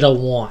Canada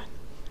won.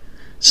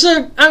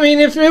 So, I mean,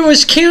 if it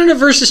was Canada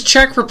versus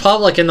Czech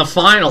Republic in the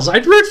finals,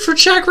 I'd root for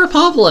Czech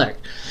Republic.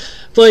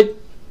 But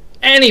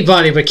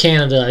anybody but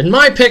Canada. And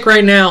my pick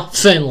right now,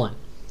 Finland.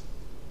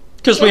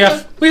 Because we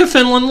have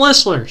Finland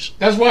listeners.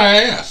 That's why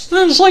I asked.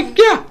 And it's like,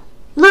 yeah,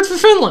 root for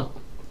Finland.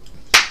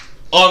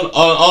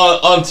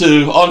 On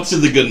to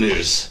the good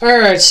news. All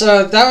right,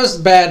 so that was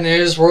the bad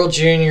news. World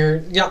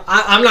Junior. Yeah,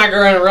 I'm not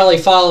going to really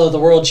follow the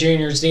World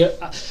Juniors.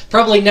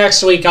 Probably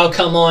next week I'll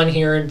come on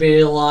here and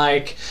be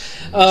like,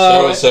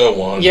 so and so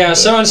won. Yeah,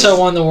 so and so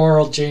won the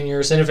World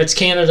Juniors, and if it's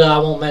Canada, I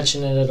won't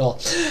mention it at all.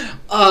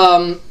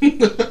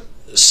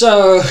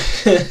 So.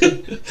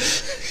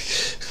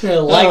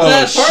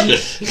 That part?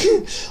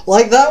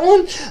 Like that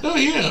one? Oh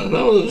yeah,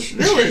 that was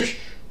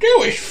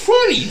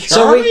funny,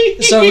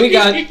 Charlie. So we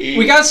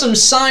got some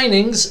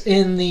signings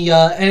in the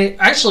and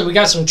actually we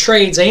got some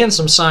trades and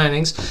some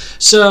signings.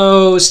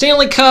 So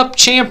Stanley Cup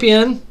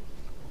champion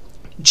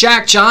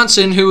Jack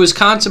Johnson, who was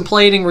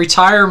contemplating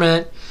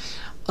retirement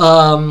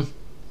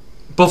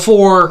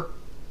before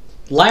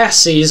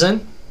last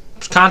season,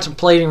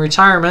 contemplating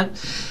retirement,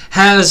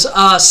 has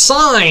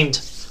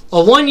signed a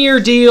 1-year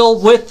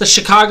deal with the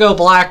Chicago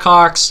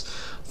Blackhawks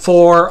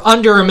for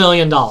under $1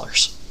 million.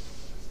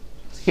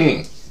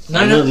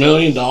 Under $1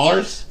 million?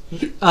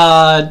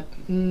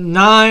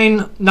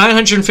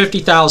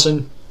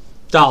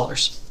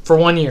 $950,000 for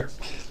 1 year.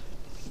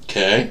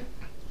 Okay.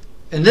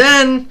 And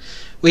then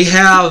we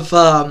have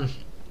the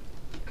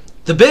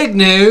big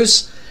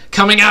news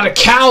coming out of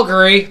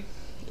Calgary.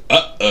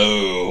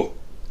 Uh-oh.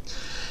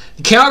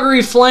 The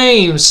Calgary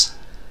Flames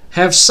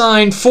have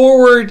signed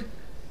forward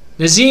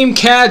Nazem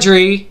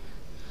Kadri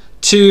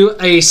to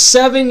a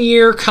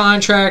 7-year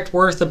contract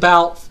worth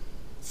about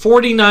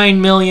 $49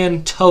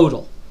 million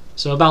total.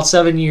 So about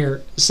 $7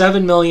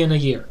 million a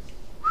year.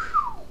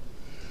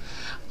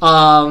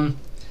 And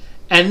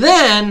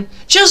then,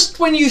 just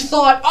when you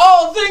thought,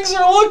 oh, things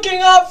are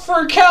looking up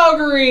for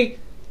Calgary,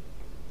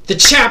 the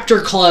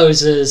chapter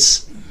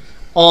closes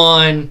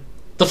on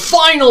the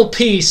final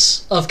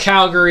piece of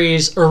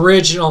Calgary's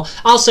original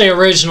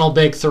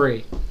Big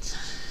Three.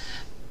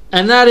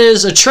 And that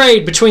is a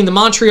trade between the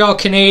Montreal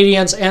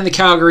Canadiens and the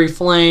Calgary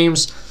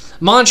Flames.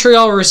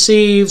 Montreal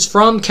receives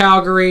from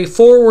Calgary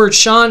forward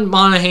Sean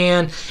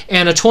Monahan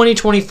and a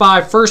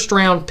 2025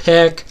 first-round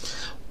pick,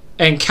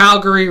 and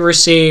Calgary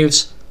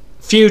receives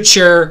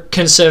future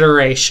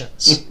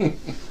considerations.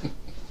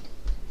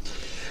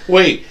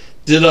 Wait,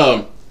 did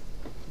I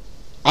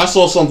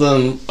saw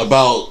something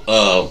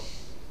about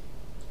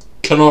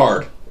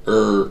Kennard,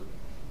 or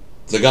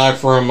the guy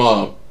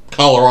from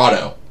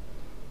Colorado.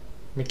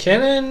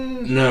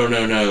 McKinnon? No.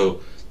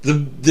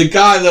 The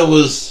guy that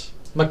was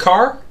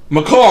Makar?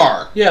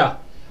 Yeah.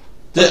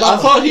 I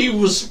thought it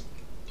was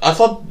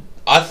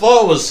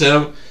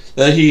him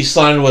that he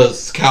signed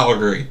with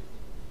Calgary.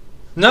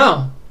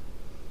 No,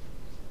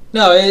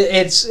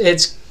 it's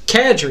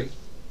Kadri.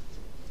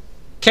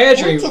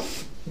 Kadri.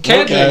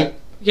 Okay.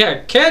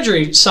 Yeah,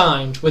 Kadri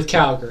signed with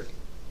Calgary.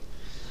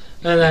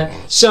 And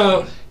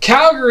so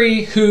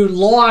Calgary, who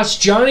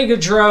lost Johnny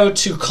Gaudreau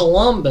to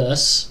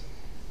Columbus,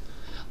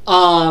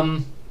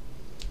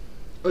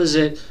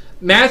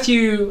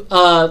 Matthew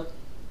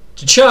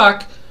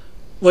Tkachuk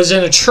was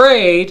in a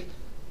trade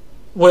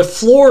with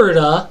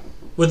Florida,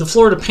 with the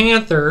Florida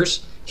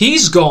Panthers.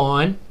 He's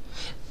gone.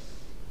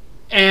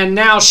 And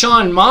now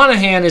Sean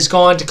Monahan is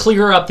gone to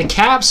clear up the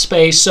cap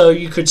space so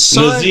you could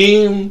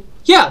sign...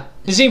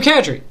 Nazem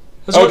Kadri.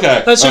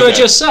 That's what I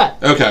just said.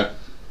 Okay.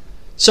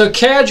 So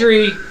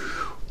Kadri...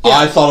 Yeah.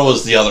 I thought it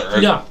was the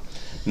other. No.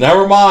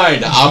 Never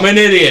mind. I'm an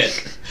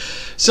idiot.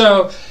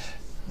 So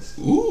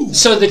one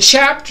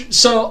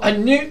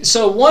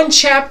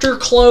chapter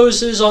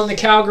closes on the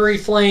Calgary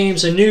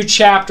Flames, a new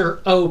chapter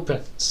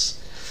opens.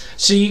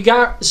 So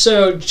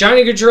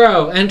Johnny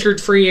Gaudreau entered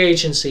free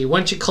agency,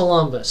 went to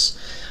Columbus.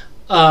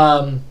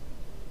 Matthew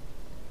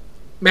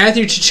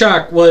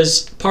Tkachuk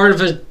was part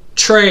of a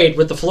trade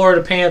with the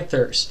Florida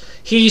Panthers.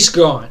 He's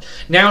gone.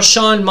 Now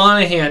Sean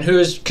Monahan, who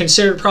is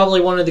considered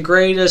probably one of the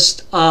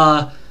greatest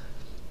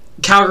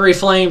Calgary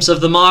Flames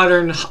of the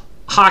modern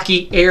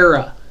hockey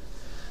era,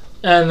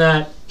 and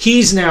that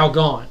he's now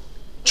gone.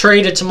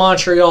 Traded to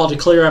Montreal to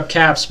clear up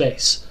cap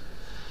space.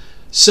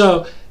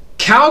 So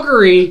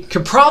Calgary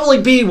could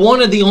probably be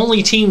one of the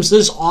only teams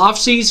this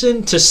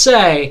offseason to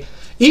say,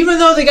 even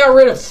though they got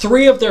rid of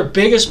 3 of their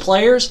biggest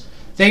players,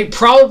 they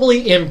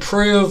probably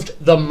improved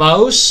the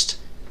most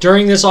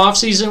during this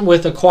offseason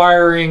with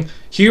acquiring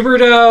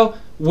Huberdeau,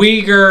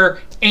 Weegar,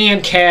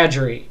 and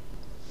Kadri.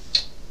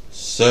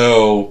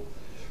 So,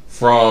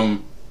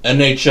 from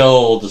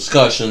NHL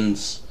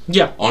discussions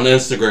on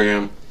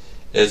Instagram,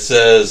 it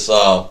says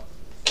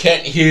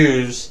Kent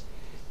Hughes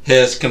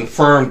has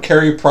confirmed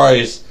Carey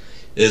Price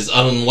is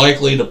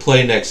unlikely to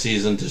play next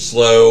season to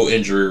slow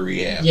injury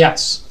rehab.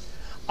 Yes.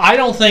 I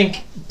don't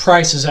think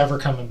Price is ever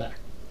coming back.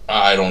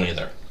 I don't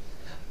either.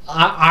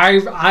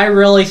 I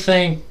really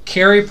think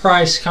Carey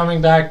Price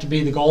coming back to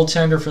be the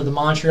goaltender for the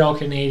Montreal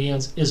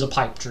Canadiens is a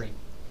pipe dream.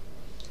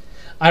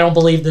 I don't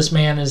believe this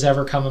man is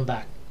ever coming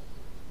back.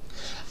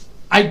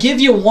 I give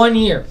you 1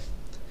 year.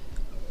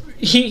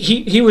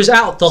 He was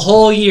out the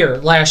whole year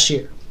last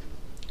year.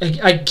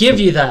 I give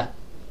you that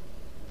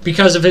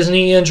because of his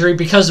knee injury,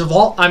 because of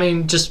all. I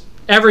mean, just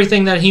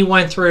everything that he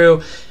went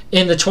through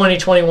in the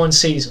 2021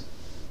 season.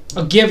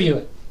 I'll give you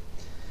it.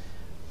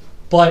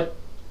 But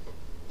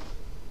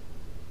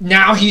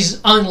now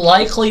he's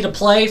unlikely to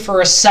play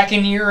for a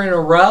second year in a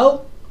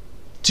row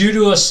due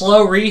to a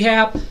slow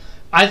rehab.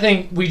 I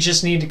think we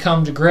just need to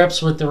come to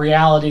grips with the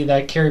reality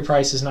that Carey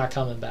Price is not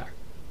coming back.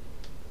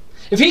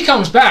 If he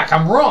comes back,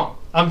 I'm wrong.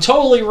 I'm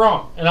totally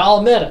wrong, and I'll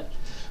admit it.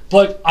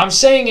 But I'm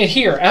saying it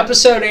here,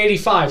 episode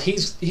 85,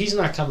 he's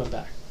not coming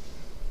back.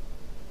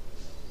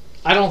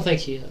 I don't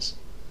think he is.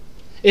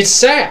 It's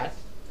sad.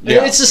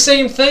 Yeah. It's the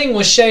same thing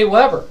with Shea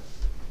Weber.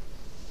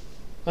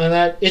 And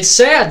that it's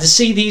sad to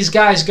see these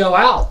guys go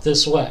out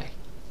this way.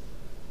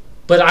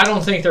 But I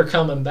don't think they're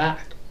coming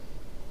back.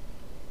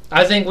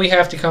 I think we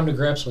have to come to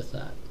grips with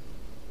that.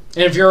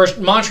 And if you're a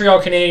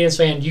Montreal Canadiens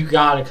fan, you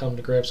got to come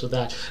to grips with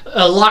that.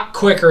 A lot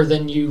quicker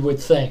than you would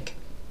think.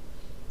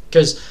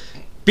 Because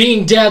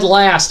being dead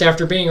last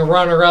after being a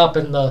runner-up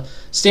in the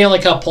Stanley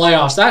Cup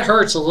playoffs, that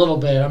hurts a little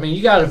bit. I mean,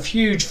 you got a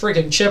huge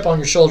freaking chip on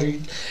your shoulder.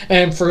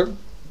 And for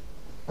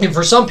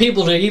some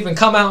people to even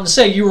come out and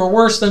say you were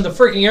worse than the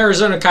freaking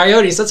Arizona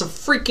Coyotes, that's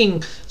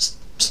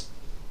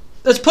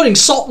putting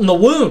salt in the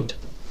wound.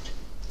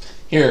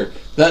 Here,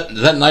 that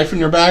knife in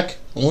your back,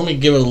 let me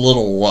give it a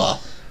little...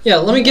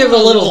 let me give it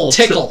a little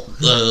tickle.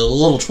 A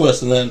little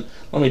twist, and then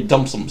let me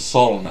dump some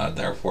salt on that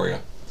there for you.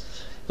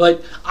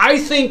 But I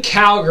think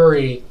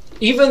Calgary,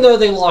 even though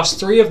they lost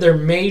 3 of their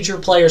major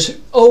players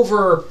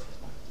over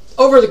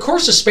the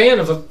course of span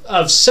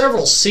of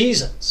several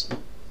seasons,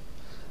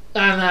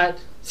 and that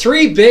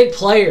 3 big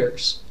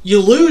players,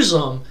 you lose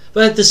them,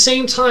 but at the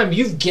same time,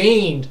 you've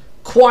gained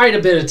quite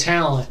a bit of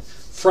talent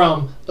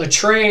from a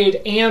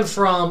trade and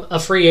from a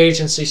free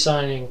agency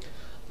signing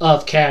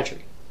of Kadri.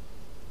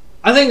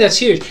 I think that's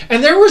huge.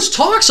 And there was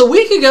talks a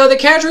week ago that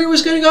Kadri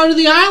was going to go to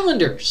the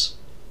Islanders.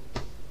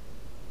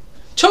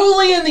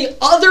 Totally in the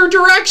other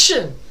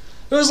direction.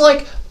 It was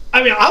like,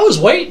 I mean, I was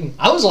waiting.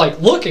 I was like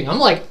looking. I'm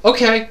like,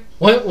 okay,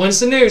 when's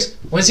the news?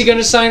 When's he going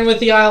to sign with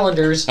the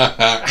Islanders?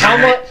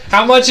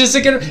 How much is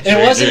it going to? It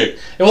wasn't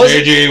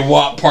JJ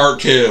Watt Part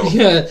 2.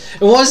 Yeah,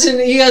 it wasn't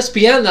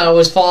ESPN that I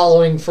was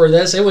following for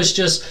this. It was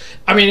just,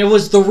 I mean, it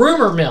was the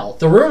rumor mill.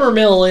 The rumor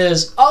mill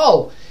is,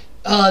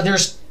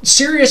 there's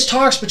serious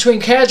talks between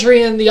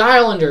Kadri and the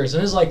Islanders,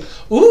 and it's like,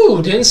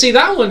 ooh, didn't see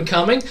that one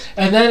coming.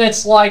 And then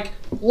it's like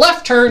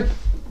left turn.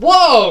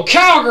 Whoa,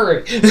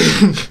 Calgary!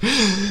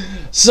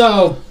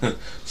 So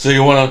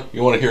you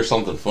wanna hear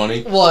something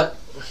funny? What?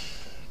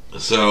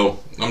 So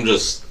I'm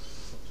just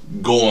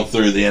going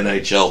through the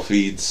NHL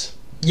feeds.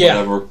 Yeah.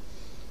 Whatever.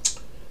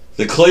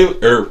 The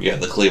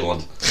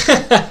Cleveland.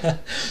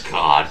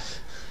 God.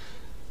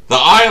 The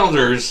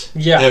Islanders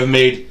have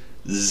made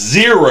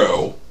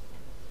 0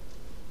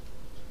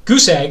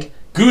 goose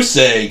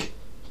egg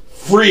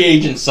free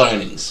agent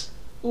signings.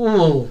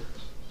 Ooh.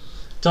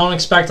 Don't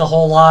expect a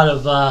whole lot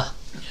of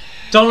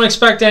don't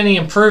expect any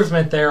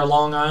improvement there,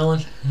 Long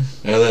Island.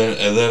 And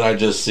then I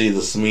just see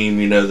this meme,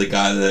 the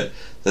guy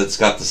that's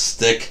got the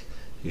stick.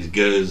 He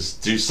goes,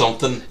 do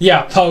something.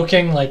 Yeah,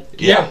 poking,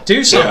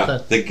 do something.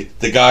 Yeah.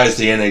 The guy's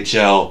the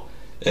NHL,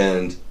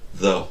 and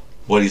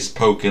what he's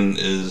poking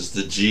is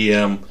the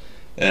GM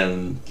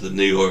and the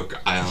New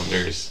York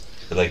Islanders.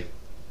 They're like,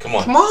 come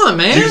on,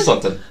 man, do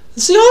something.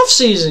 It's the off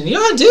season. You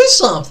gotta do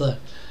something.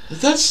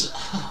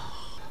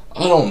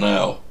 I don't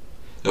know.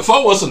 If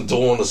I wasn't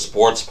doing a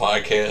sports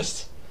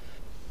podcast,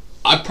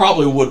 I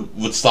probably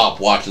would stop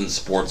watching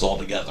sports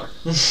altogether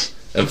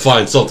and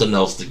find something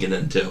else to get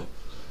into.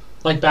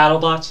 Like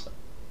BattleBots?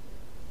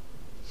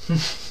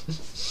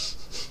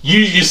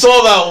 You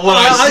saw that when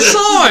I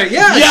saw it,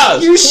 yeah.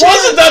 Yes.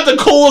 Wasn't that the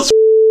coolest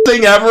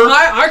thing ever?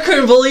 I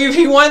couldn't believe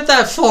he went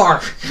that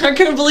far. I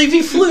couldn't believe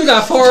he flew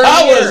that far.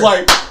 That was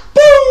like,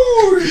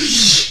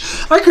 boosh!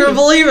 I couldn't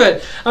believe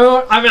it.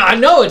 I mean, I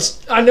know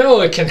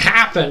it can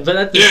happen, but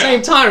at the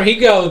same time, he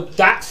go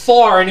that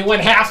far and he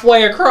went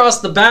halfway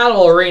across the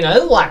battle arena.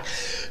 It's like,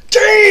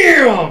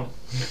 damn.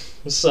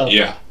 So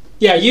yeah,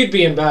 you'd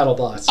be in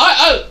BattleBots.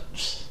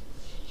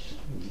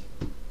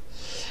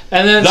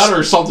 And then that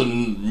or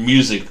something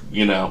music,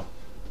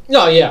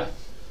 Oh yeah.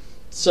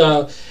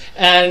 So,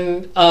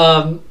 and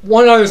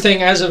one other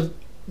thing, as of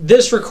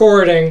this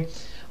recording,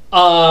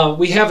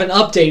 we have an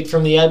update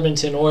from the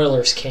Edmonton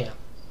Oilers camp.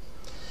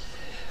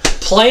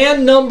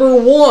 Plan number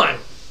 1,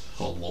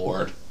 oh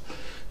Lord,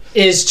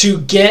 is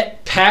to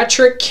get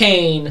Patrick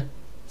Kane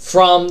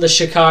from the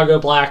Chicago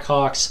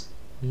Blackhawks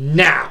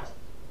now.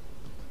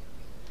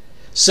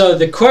 So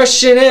the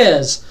question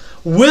is,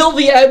 will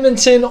the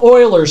Edmonton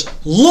Oilers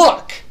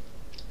look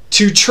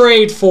to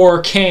trade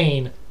for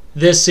Kane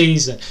this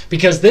season?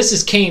 Because this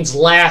is Kane's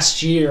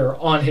last year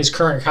on his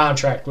current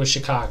contract with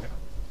Chicago.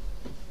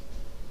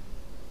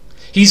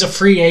 He's a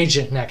free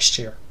agent next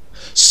year.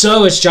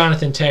 So is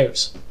Jonathan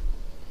Toews.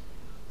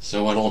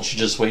 So why don't you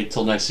just wait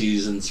till next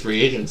season's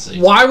free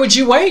agency? Why would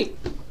you wait?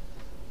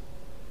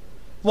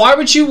 Why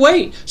would you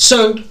wait?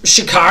 So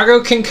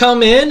Chicago can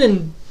come in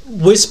and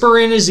whisper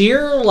in his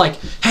ear, like,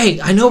 hey,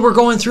 I know we're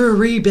going through a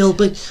rebuild,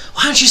 but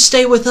why don't you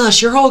stay with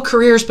us? Your whole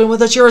career's been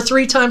with us. You're a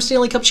 3-time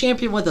Stanley Cup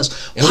champion with us.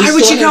 Why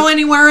would you go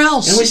anywhere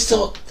else? And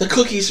the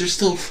cookies are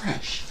still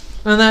fresh.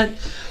 That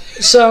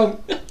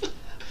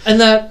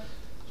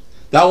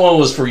one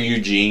was for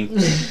Eugene.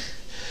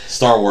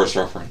 Star Wars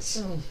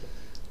reference.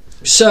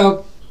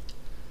 So,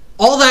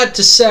 all that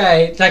to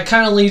say, that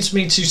kind of leads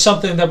me to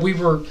something that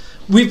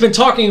we've been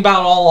talking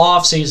about all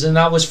offseason.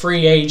 That was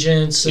free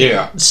agents and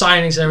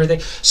signings and everything.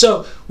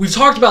 So, we've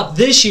talked about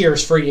this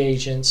year's free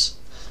agents.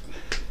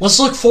 Let's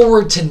look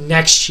forward to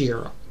next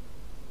year.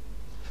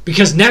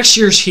 Because next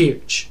year's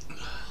huge.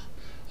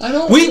 I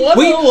don't want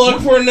to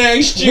look for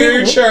next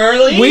year,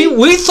 Charlie.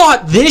 We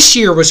thought this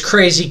year was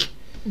crazy.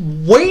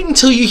 Wait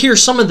until you hear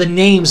some of the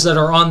names that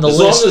are on the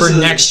list for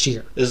next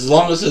year. As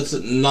long as it's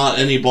not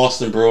any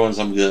Boston Bruins,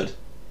 I'm good.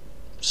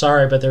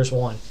 Sorry, but there's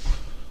one.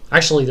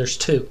 Actually, there's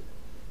two.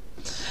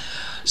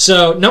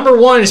 So, number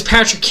 1 is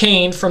Patrick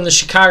Kane from the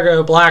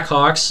Chicago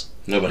Blackhawks.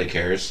 Nobody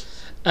cares.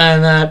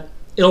 And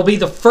it'll be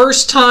the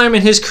first time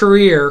in his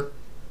career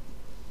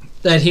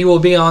that he will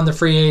be on the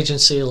free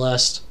agency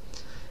list.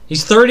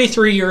 He's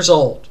 33 years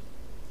old.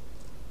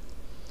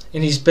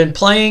 And he's been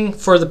playing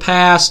for the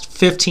past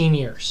 15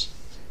 years.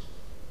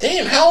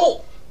 Damn, how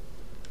old?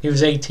 He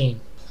was 18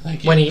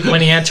 when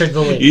he entered the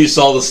league. You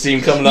saw the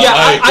steam coming out.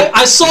 Yeah,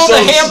 I saw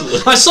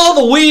I saw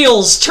the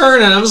wheels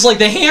turning. I was like,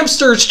 the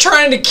hamster's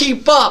trying to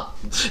keep up,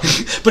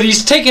 but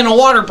he's taking a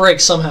water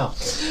break somehow.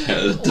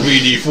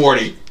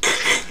 WD-40.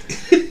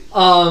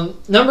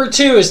 Number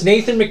 2 is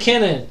Nathan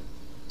MacKinnon,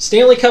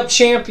 Stanley Cup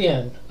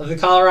champion of the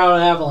Colorado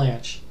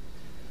Avalanche.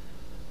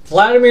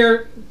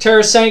 Vladimir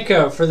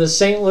Tarasenko for the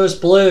St. Louis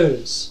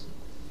Blues.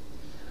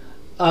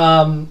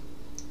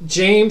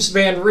 James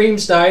Van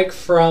Riemsdyk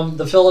from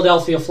the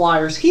Philadelphia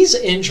Flyers. He's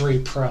injury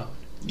prone.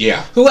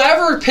 Yeah.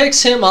 Whoever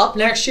picks him up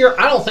next year,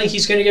 I don't think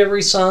he's going to get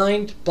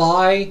re-signed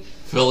by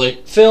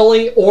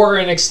Philly or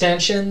an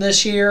extension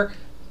this year.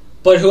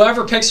 But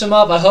whoever picks him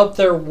up, I hope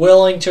they're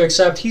willing to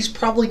accept. He's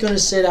probably going to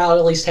sit out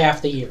at least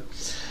half the year.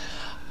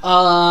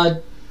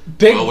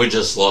 We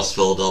just lost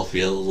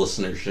Philadelphia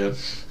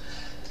listenership.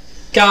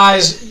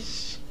 Guys...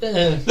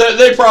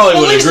 They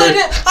probably would agree.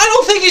 I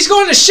don't think he's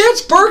going to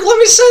Schittsburg. Let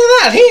me say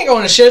that. He ain't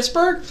going to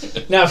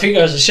Schittsburg. Now, if he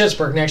goes to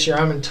Schittsburg next year,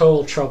 I'm in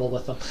total trouble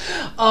with him.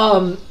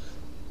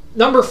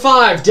 Number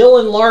 5,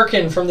 Dylan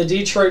Larkin from the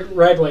Detroit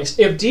Red Wings.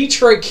 If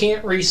Detroit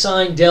can't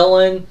re-sign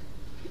Dylan,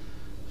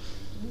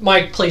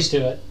 Mike, please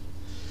do it.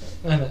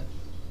 No.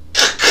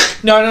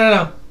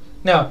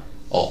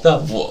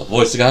 Oh,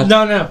 voice of God?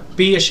 No.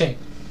 Be ashamed.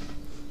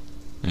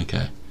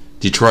 Okay.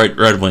 Detroit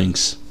Red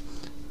Wings.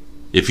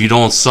 If you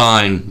don't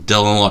sign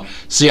Dylan Larkin...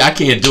 See, I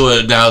can't do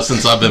it now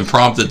since I've been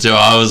prompted to.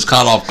 I was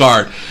caught off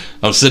guard.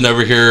 I'm sitting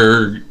over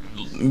here.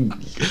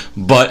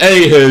 But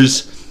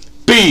anywho's,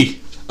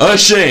 be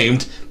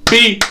ashamed.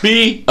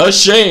 Be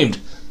ashamed.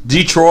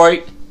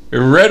 Detroit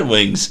Red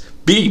Wings.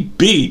 Be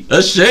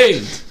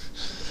ashamed.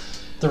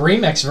 The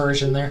remix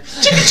version there.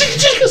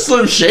 Chicka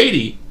Slim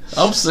Shady.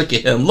 I'm sick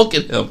of him. Look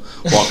at him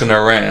walking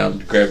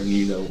around,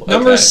 grabbing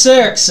Number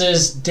 6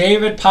 is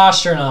David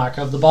Pastrnak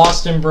of the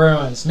Boston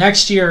Bruins.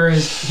 Next year,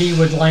 he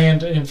would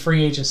land in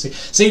free agency.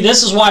 See,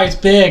 this is why it's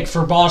big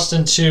for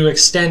Boston to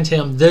extend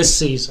him this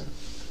season.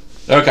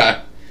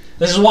 Okay.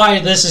 This is why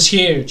this is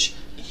huge.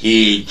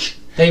 Huge.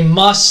 They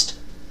must,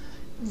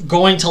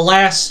 going to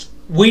last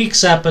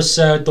week's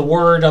episode, the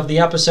word of the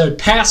episode,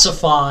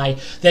 pacify.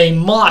 They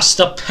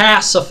must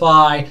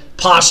pacify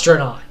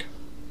Pastrnak.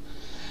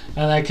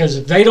 Because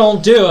if they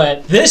don't do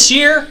it, this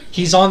year,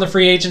 he's on the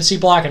free agency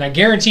block, and I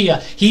guarantee you,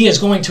 he is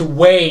going to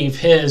waive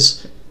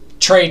his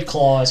trade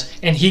clause,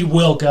 and he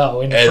will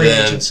go in free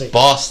agency.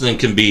 Boston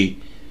can be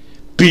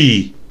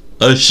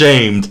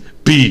ashamed.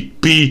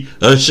 Be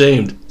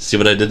ashamed. See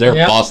what I did there?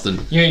 Yep. Boston.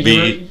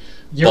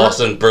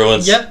 Boston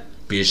Bruins. Yep.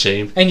 Be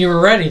ashamed. And you were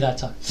ready that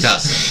time.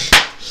 Yes.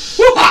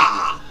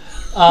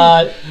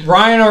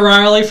 Ryan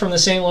O'Reilly from the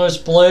St. Louis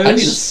Blues. I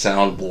need a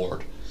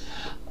soundboard.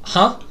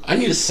 Huh? I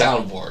need a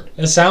soundboard.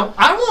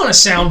 I want a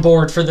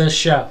soundboard for this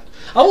show.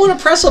 I want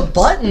to press a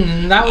button,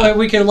 and that way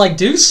we can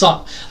do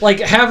something.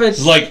 Have it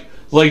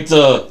like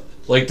the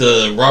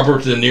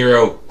Robert De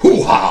Niro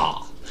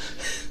hoo-ha,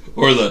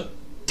 or the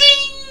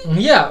ding.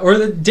 Yeah, or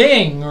the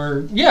ding,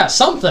 or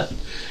something.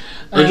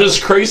 Or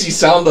just crazy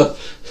sound.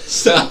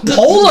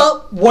 Hold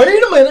up!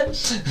 Wait a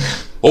minute.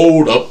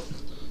 Hold up.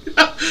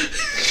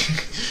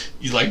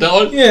 You like that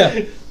one? Yeah.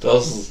 That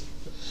was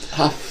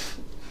tough.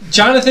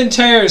 Jonathan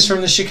Toews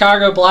from the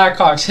Chicago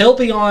Blackhawks. He'll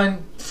be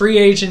on free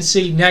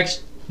agency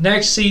next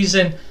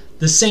season,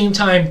 the same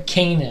time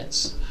Kane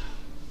is.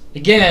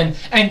 Again,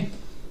 and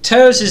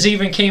Toews has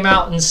even came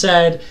out and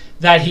said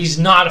that he's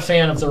not a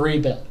fan of the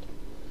rebuild.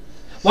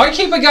 Why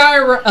keep a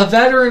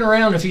veteran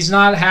around if he's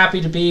not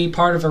happy to be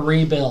part of a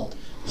rebuild?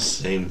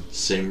 Same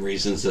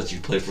reasons that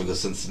you play for the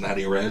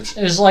Cincinnati Reds.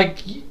 It's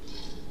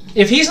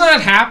if he's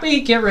not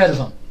happy, get rid of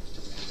him.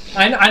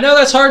 I know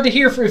that's hard to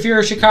hear if you're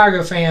a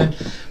Chicago fan,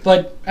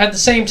 but at the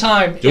same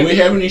time... Do we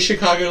have any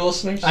Chicago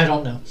listeners? I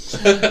don't know.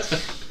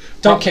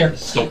 Don't care.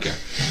 Don't care.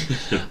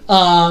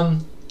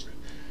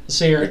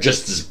 See here. You're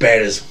just as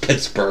bad as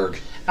Pittsburgh.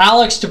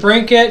 Alex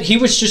DeBrincat, he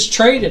was just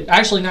traded.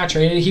 Actually, not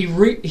traded.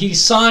 He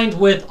signed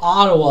with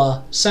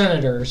Ottawa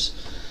Senators,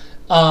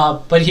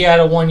 but he had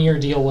a 1-year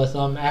deal with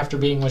them after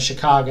being with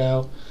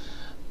Chicago.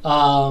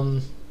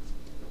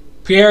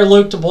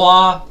 Pierre-Luc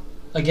Dubois,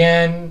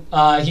 again,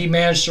 he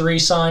managed to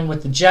re-sign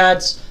with the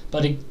Jets,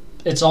 but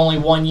it's only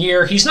 1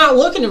 year. He's not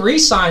looking to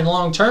re-sign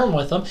long-term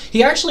with them.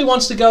 He actually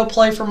wants to go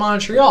play for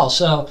Montreal,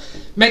 so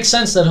it makes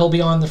sense that he'll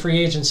be on the free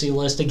agency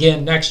list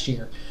again next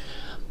year.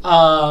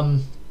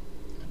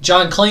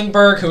 John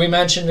Klingberg, who we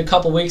mentioned a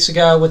couple weeks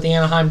ago with the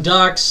Anaheim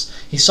Ducks,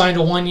 he signed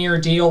a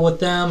 1-year deal with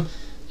them,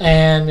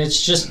 and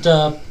it's just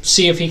to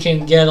see if he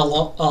can get a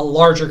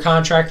larger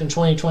contract in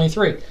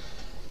 2023.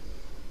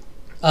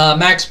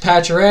 Max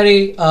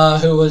Pacioretty,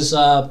 who was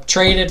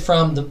traded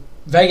from the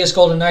Vegas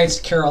Golden Knights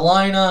to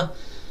Carolina,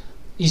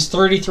 he's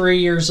 33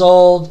 years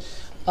old,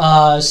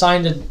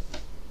 signed a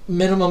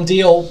minimum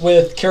deal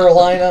with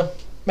Carolina.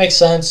 Makes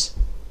sense.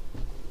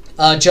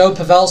 Joe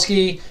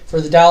Pavelski for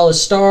the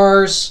Dallas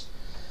Stars.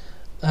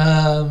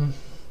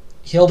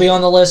 He'll be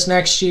on the list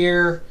next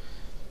year.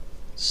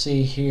 Let's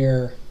see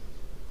here.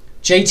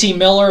 JT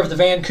Miller of the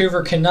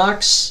Vancouver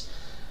Canucks.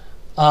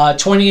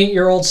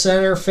 28-year-old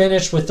center,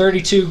 finished with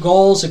 32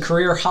 goals, a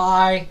career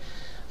high.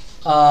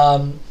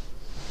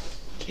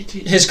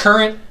 His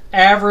current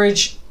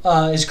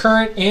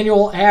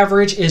annual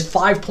average is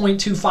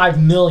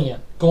 $5.25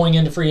 million going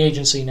into free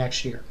agency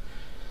next year.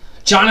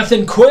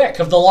 Jonathan Quick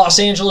of the Los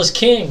Angeles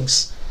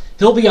Kings,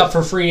 he'll be up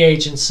for free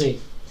agency.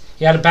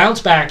 He had a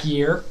bounce back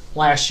year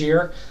last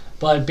year,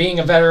 but being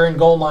a veteran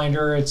goal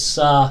miner, it's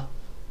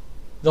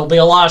there'll be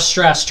a lot of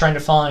stress trying to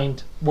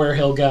find where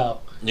he'll go.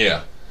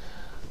 Yeah.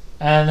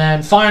 And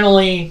then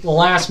finally, the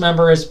last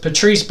member is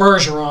Patrice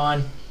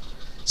Bergeron.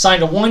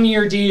 Signed a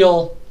 1-year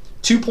deal,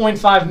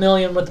 $2.5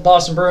 million with the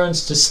Boston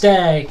Bruins to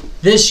stay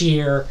this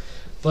year,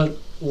 but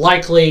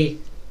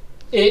likely,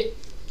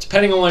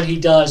 depending on what he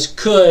does,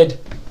 could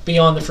be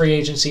on the free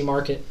agency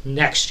market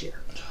next year.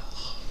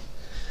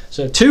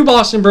 So 2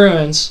 Boston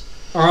Bruins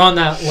are on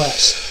that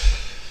list.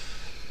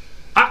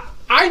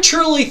 I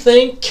truly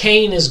think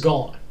Kane is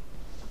gone.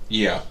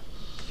 Yeah.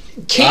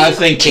 I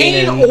think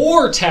Kane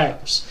or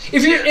Towers.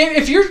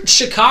 If you're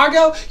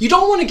Chicago, you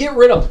don't want to get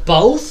rid of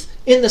both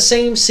in the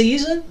same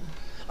season,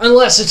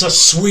 unless it's a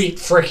sweet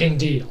freaking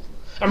deal.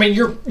 I mean,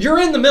 you're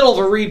in the middle of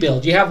a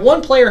rebuild. You have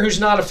one player who's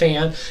not a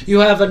fan. You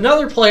have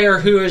another player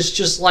who is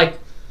just like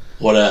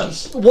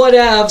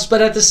whatevs.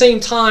 But at the same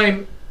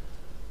time,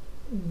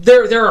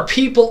 there are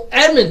people,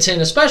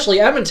 especially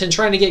Edmonton,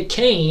 trying to get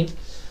Kane,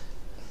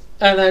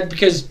 and then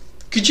because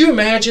could you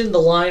imagine the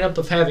lineup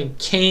of having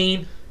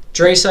Kane,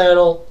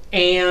 Draisaitl,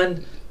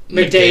 and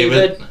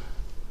McDavid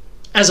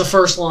as a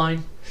first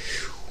line?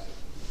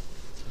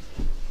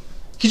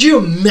 Could you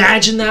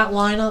imagine that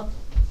lineup?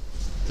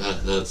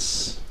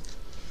 That's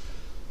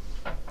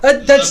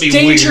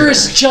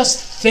dangerous weird. Just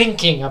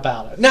thinking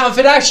about it. Now, if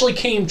it actually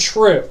came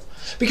true,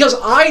 because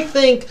I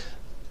think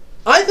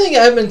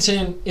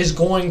Edmonton is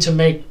going to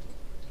make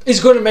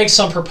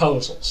some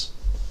proposals.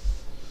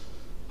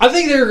 I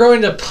think they're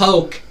going to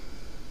poke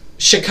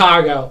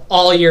Chicago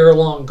all year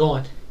long,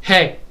 going,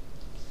 Hey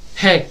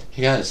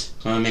guys,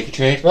 want to make a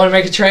trade? Want to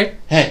make a trade?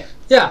 Hey.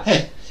 Yeah.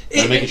 Hey.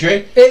 Want to make a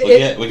trade?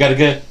 We gotta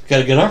get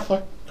our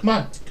floor. Come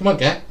on,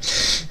 guy.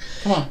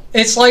 Come on.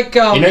 It's like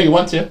you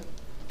want to.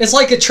 It's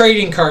like a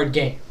trading card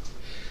game.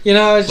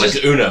 It's like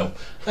just Uno.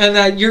 And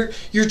that you're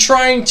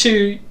trying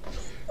to,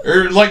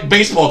 or like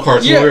baseball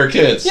cards when we were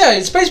kids. Yeah,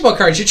 it's baseball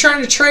cards. You're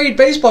trying to trade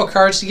baseball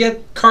cards to get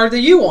a card that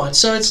you want.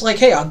 So it's like,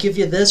 hey, I'll give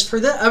you this for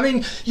that. I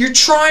mean, you're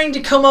trying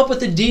to come up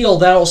with a deal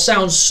that'll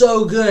sound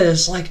so good.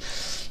 It's like,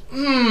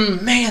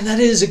 man, that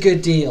is a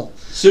good deal.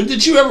 So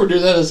did you ever do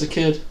that as a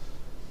kid?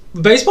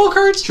 Baseball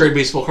cards? Trade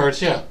baseball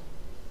cards, yeah.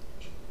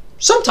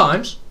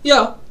 Sometimes,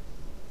 yeah.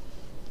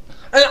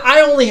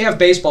 I only have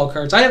baseball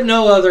cards. I have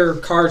no other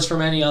cards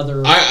from any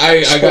other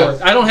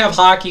sport. I don't have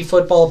hockey,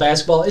 football,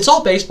 basketball. It's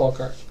all baseball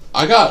cards.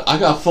 I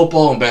got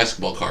football and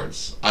basketball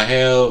cards. I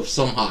have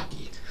some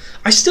hockey.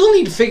 I still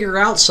need to figure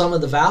out some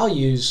of the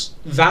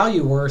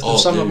value worth of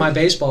some of my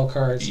baseball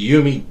cards. You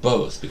and me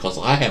both, because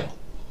I have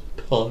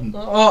a ton.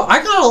 Oh,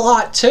 I got a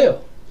lot too.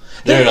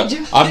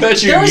 I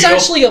bet you.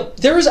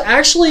 There was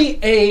actually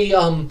a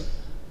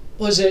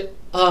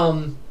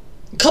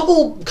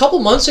couple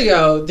months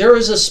ago, there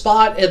was a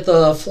spot at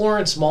the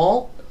Florence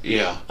Mall.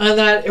 Yeah. And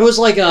that it was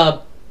like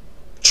a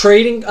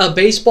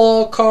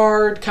baseball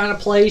card kind of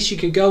place. You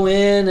could go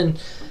in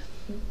and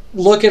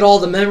look at all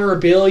the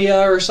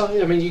memorabilia or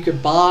something. I mean, you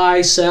could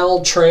buy,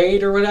 sell,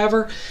 trade, or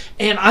whatever.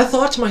 And I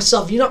thought to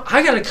myself,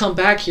 I got to come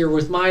back here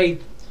with my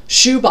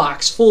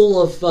shoebox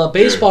full of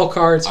baseball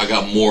cards. I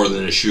got more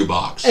than a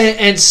shoebox.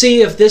 And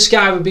see if this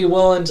guy would be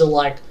willing to,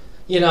 buy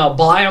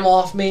them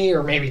off me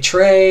or maybe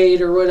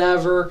trade or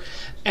whatever.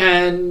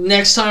 And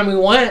next time we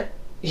went,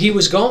 he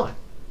was gone.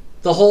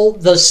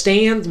 The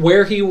stand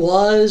where he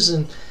was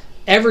and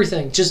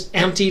everything just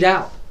emptied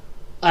out.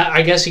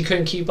 I guess he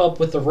couldn't keep up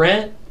with the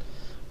rent,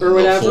 or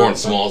whatever. 4 and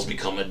small's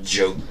become a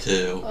joke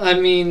too. I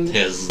mean,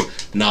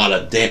 it's not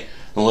a damn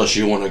unless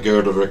you want to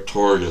go to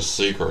Victoria's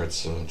Secret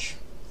such.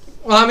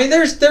 Well, I mean,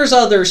 there's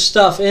other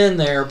stuff in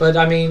there, but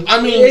I mean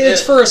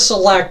it's for a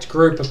select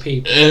group of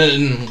people,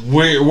 and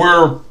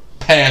we're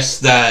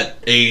past that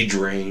age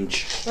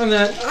range. And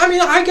then, I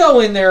mean, I go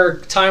in there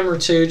a time or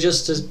two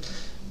just to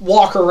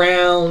walk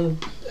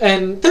around,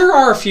 and there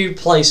are a few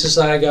places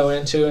that I go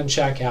into and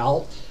check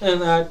out,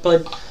 and that.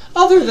 But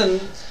other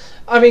than,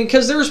 I mean,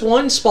 because there's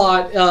one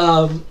spot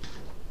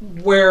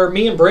where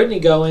me and Brittany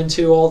go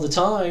into all the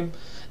time,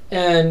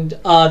 and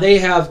they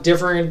have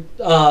different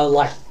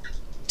like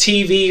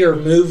TV or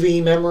movie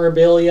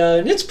memorabilia,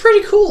 and it's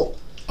pretty cool.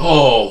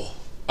 Oh,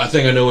 I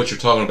think I know what you're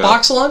talking about.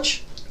 Box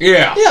lunch?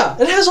 Yeah. Yeah,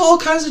 it has all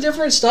kinds of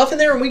different stuff in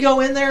there, and we go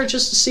in there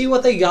just to see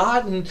what they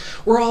got, and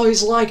we're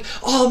always like,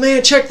 oh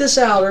man, check this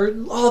out, or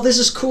oh, this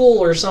is cool,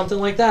 or something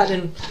like that.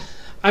 And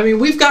I mean,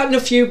 we've gotten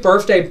a few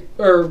birthday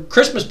or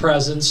Christmas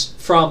presents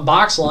from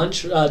Box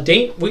Lunch.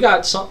 We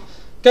got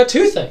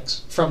 2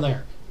 things from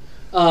there.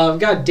 We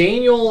got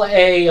Daniel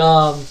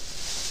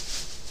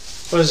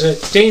what is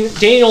it?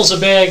 Daniel's a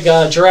big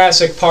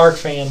Jurassic Park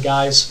fan,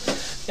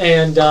 guys,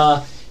 and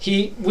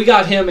we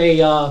got him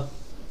a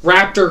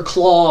Raptor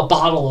Claw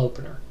bottle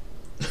opener,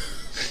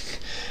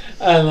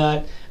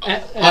 and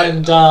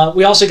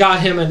we also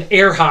got him an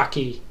air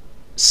hockey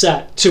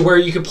set to where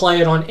you could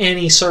play it on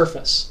any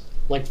surface,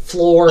 like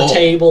floor,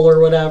 table, or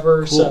whatever.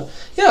 Cool. So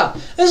yeah,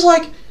 it's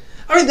like,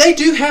 I mean, they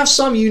do have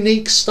some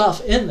unique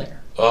stuff in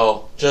there.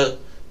 Oh, just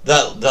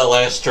that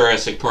last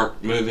Jurassic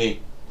Park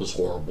movie was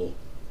horrible.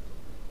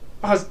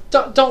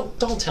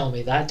 Don't tell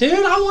me that, dude.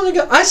 I want to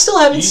go. I still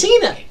haven't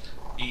seen it.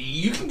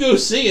 You can go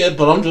see it,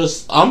 but I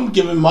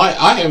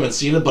haven't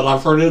seen it, but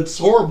I've heard it's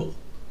horrible.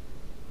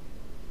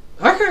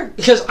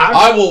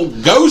 I will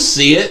go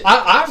see it.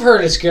 I've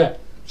heard it's good.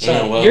 So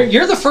yeah, well,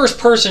 you're the first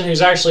person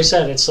who's actually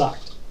said it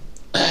sucked.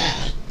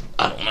 I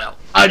don't know.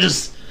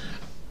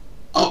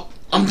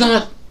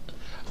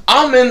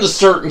 I'm into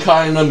certain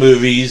kind of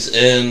movies,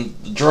 and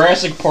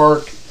Jurassic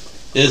Park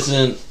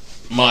isn't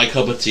my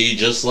cup of tea,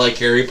 just like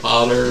Harry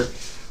Potter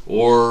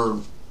or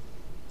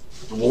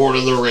Lord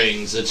of the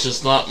Rings. It's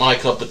just not my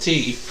cup of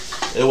tea,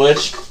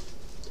 which,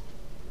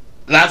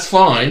 that's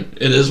fine.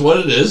 It is what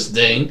it is,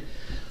 dang.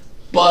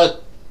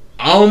 But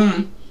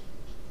I'm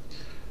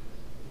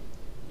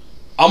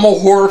a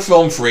horror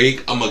film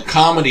freak. I'm a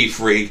comedy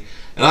freak.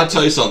 And I'll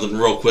tell you something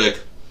real quick.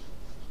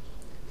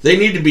 They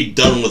need to be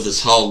done with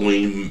this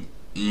Halloween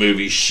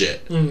movie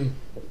shit. Mm.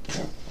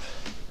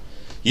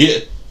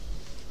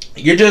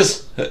 You're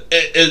just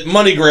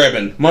money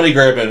grabbing.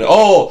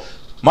 Oh,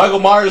 Michael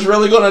Myers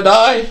really gonna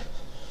die?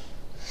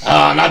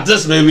 Not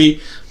this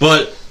movie,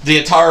 but the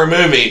entire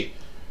movie.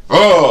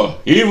 Oh,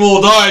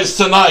 evil dies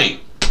tonight.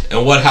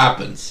 And what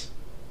happens?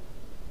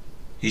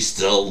 He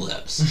still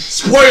lives.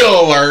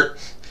 Spoiler alert!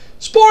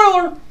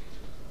 Spoiler!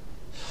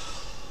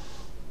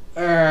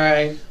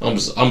 Alright.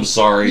 I'm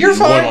sorry. You're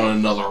fine. Went on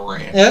another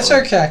rant. Yeah, that's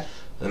okay.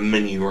 A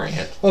mini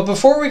rant. Well,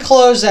 before we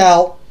close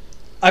out,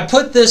 I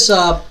put this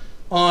up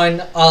on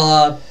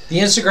the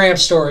Instagram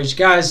stories.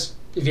 Guys,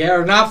 if you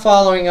are not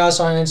following us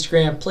on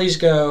Instagram, please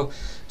go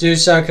do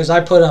so, because I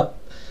put up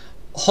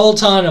a whole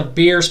ton of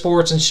beer,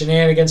 sports, and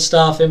shenanigans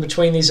stuff in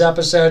between these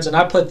episodes, and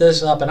I put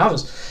this up, and I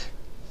was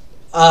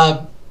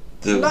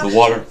the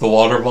water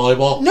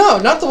volleyball? No,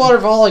 not the water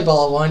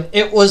volleyball one.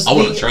 It was I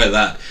want to try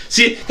that.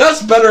 See,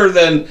 that's better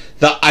than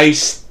the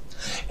ice.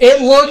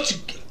 It looked,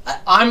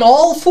 I'm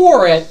all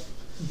for it,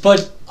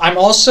 but I'm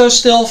also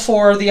still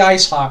for the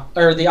ice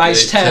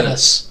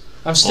tennis.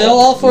 I'm still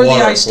all for the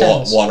ice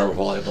tennis. Water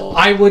volleyball.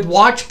 I would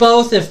watch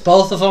both if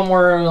both of them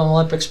were an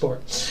Olympic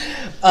sport.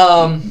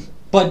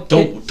 But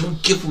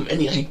don't give them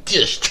any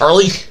ideas,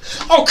 Charlie.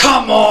 Oh,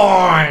 come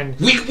on!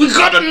 We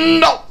got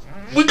enough.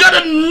 We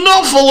got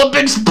enough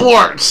Olympic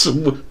sports.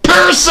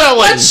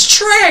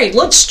 Parasailing.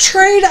 Let's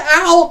trade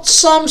out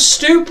some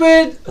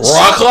stupid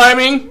rock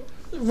climbing.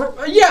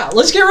 Yeah,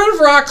 let's get rid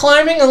of rock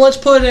climbing and let's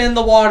put in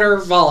the water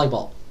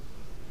volleyball.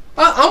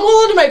 I'm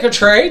willing to make a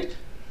trade.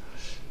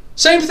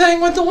 Same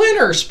thing with the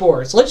winter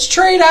sports. Let's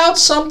trade out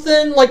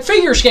something like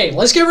figure skating.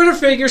 Let's get rid of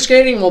figure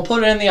skating and we'll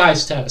put it in the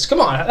ice tennis. Come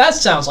on, that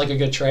sounds like a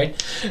good trade.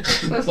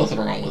 There's nothing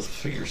wrong with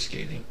figure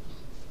skating.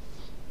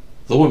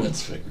 The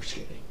women's figure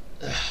skating.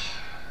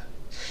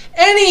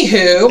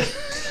 Anywho,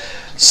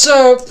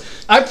 so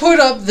I put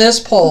up this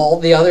poll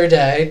the other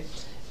day.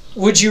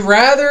 Would you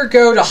rather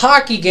go to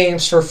hockey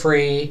games for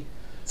free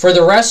for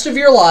the rest of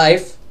your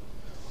life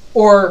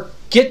or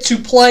get to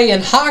play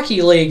in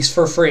hockey leagues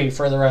for free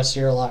for the rest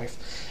of your life?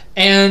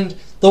 And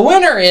the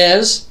winner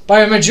is,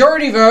 by a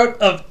majority vote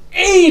of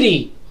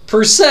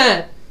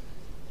 80%,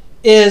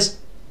 is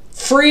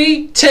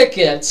free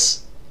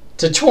tickets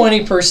to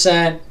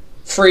 20%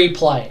 free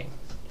playing.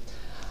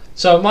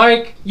 So,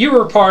 Mike, you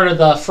were part of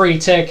the free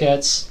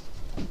tickets.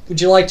 Would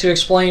you like to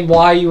explain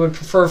why you would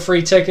prefer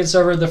free tickets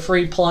over the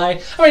free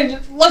play? I mean,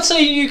 let's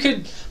say you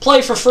could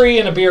play for free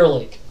in a beer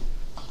league.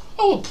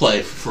 I would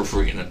play for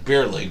free in a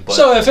beer league, but...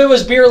 So if it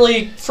was beer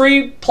league,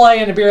 free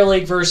play in a beer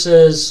league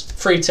versus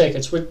free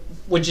tickets,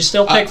 would you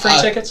still pick free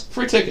tickets?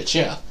 Free tickets,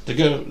 yeah. To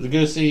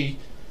go see,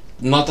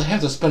 not to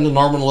have to spend an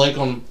arm and a leg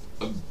on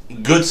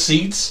good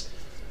seats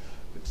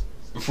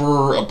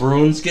for a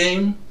Bruins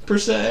game, per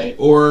se,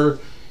 or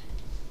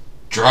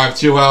drive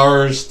 2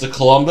 hours to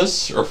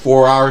Columbus or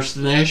 4 hours to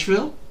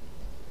Nashville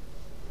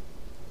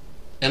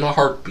in a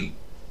heartbeat.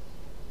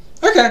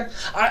 Okay,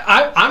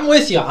 I'm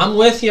with you. I'm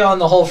with you on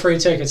the whole free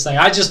tickets thing.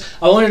 I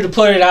wanted to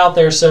put it out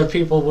there so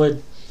people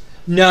would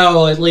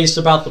know at least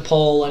about the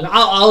poll, and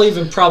I'll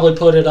even probably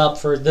put it up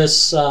for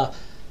this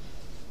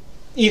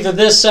either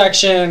this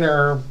section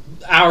or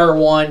hour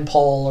one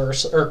poll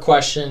or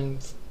question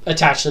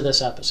attached to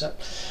this episode.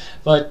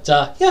 But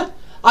yeah,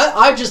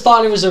 I just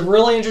thought it was a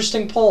really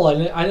interesting poll.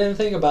 I didn't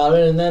think about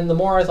it, and then the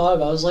more I thought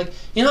about it, I was like,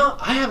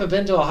 I haven't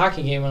been to a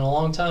hockey game in a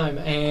long time,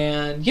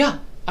 and yeah,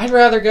 I'd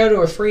rather go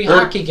to a free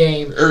hockey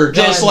game or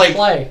just than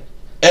play.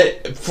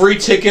 Free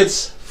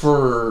tickets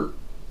for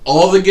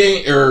all the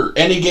game or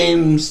any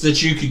games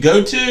that you could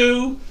go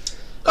to.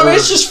 I mean,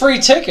 it's just free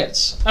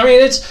tickets. I mean,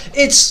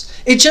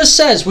 it just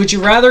says, would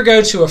you rather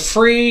go to a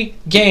free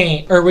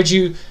game, or would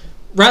you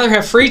rather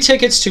have free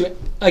tickets to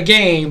a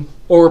game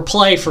or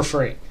play for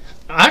free?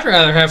 I'd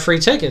rather have free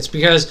tickets,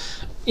 because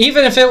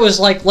even if it was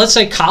like, let's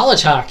say,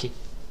 college hockey,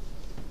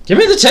 give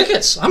me the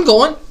tickets. I'm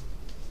going.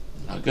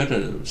 I'll go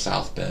to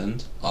South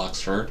Bend,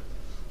 Oxford,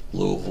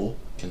 Louisville,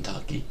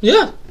 Kentucky.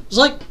 Yeah, it's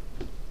like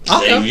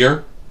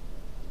Xavier.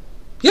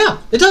 Yeah,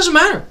 it doesn't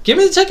matter. Give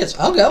me the tickets.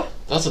 I'll go.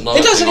 That's another.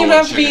 It doesn't even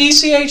have to be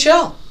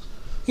ECHL.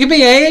 It could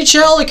be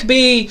AHL. It could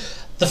be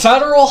the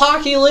Federal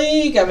Hockey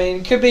League. I mean,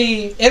 it could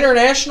be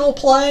international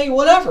play.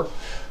 Whatever.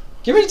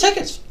 Give me the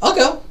tickets. I'll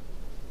go.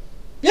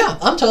 Yeah,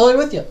 I'm totally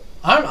with you.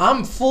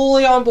 I'm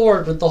fully on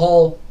board with the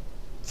whole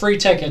free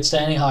tickets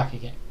to any hockey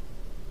game.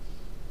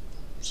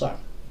 So,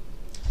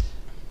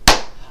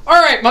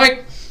 all right,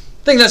 Mike.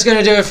 I think that's going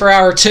to do it for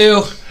hour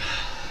 2.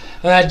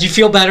 Do you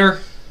feel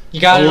better?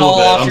 You got it all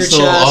off your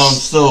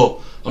chest.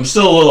 I'm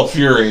still a little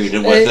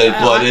infuriated with it,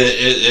 but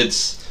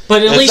it's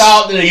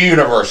out in the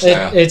universe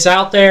now. It's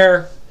out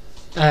there,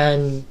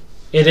 and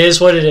it is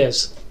what it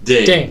is.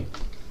 Ding.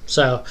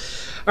 So,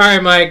 all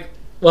right, Mike.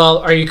 Well,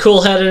 are you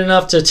cool-headed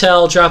enough to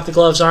tell Drop the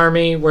Gloves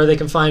Army where they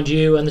can find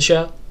you and the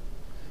show?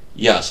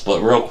 Yes,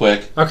 but real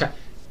quick. Okay.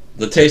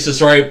 The Taste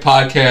is Right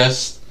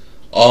podcast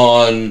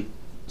on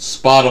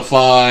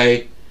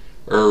Spotify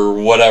or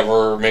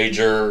whatever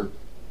major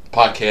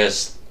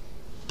podcast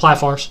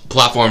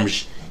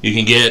platforms you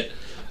can get.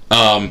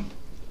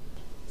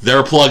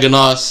 They're plugging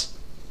us.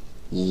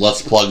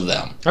 Let's plug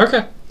them.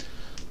 Okay.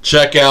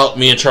 Check out,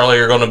 me and Charlie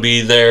are going to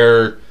be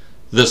there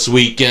this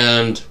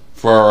weekend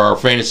for our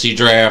fantasy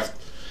draft.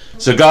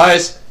 So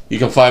guys, you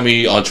can find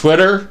me on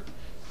Twitter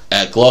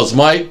at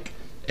GlovesMike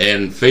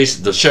and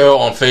the show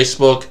on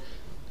Facebook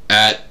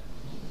at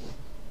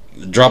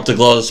Drop the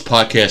Gloves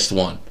Podcast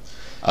 1.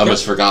 I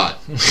almost forgot.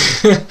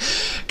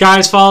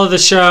 Guys, follow the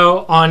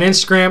show on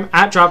Instagram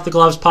at Drop the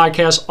Gloves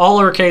Podcast, all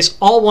lowercase,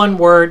 all one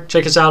word.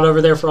 Check us out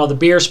over there for all the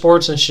beer,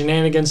 sports, and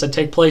shenanigans that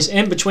take place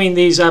in between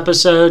these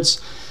episodes.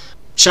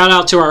 Shout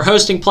out to our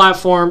hosting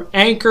platform,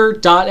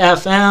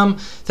 Anchor.fm.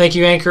 Thank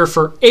you, Anchor,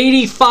 for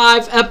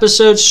 85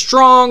 episodes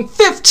strong,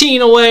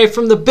 15 away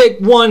from the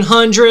big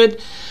 100.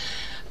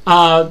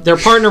 Their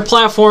partner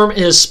platform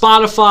is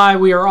Spotify.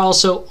 We are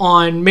also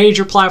on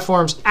major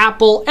platforms,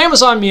 Apple,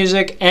 Amazon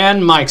Music,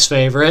 and Mike's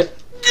favorite,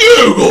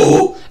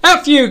 Google.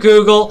 F you,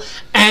 Google.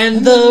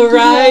 And the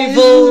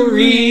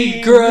rivalry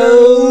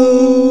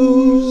grows.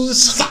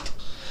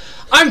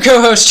 I'm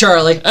co-host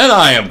Charlie. And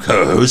I am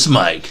co-host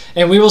Mike.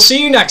 And we will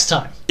see you next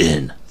time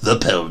in the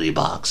penalty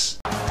box.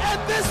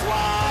 And this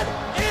one!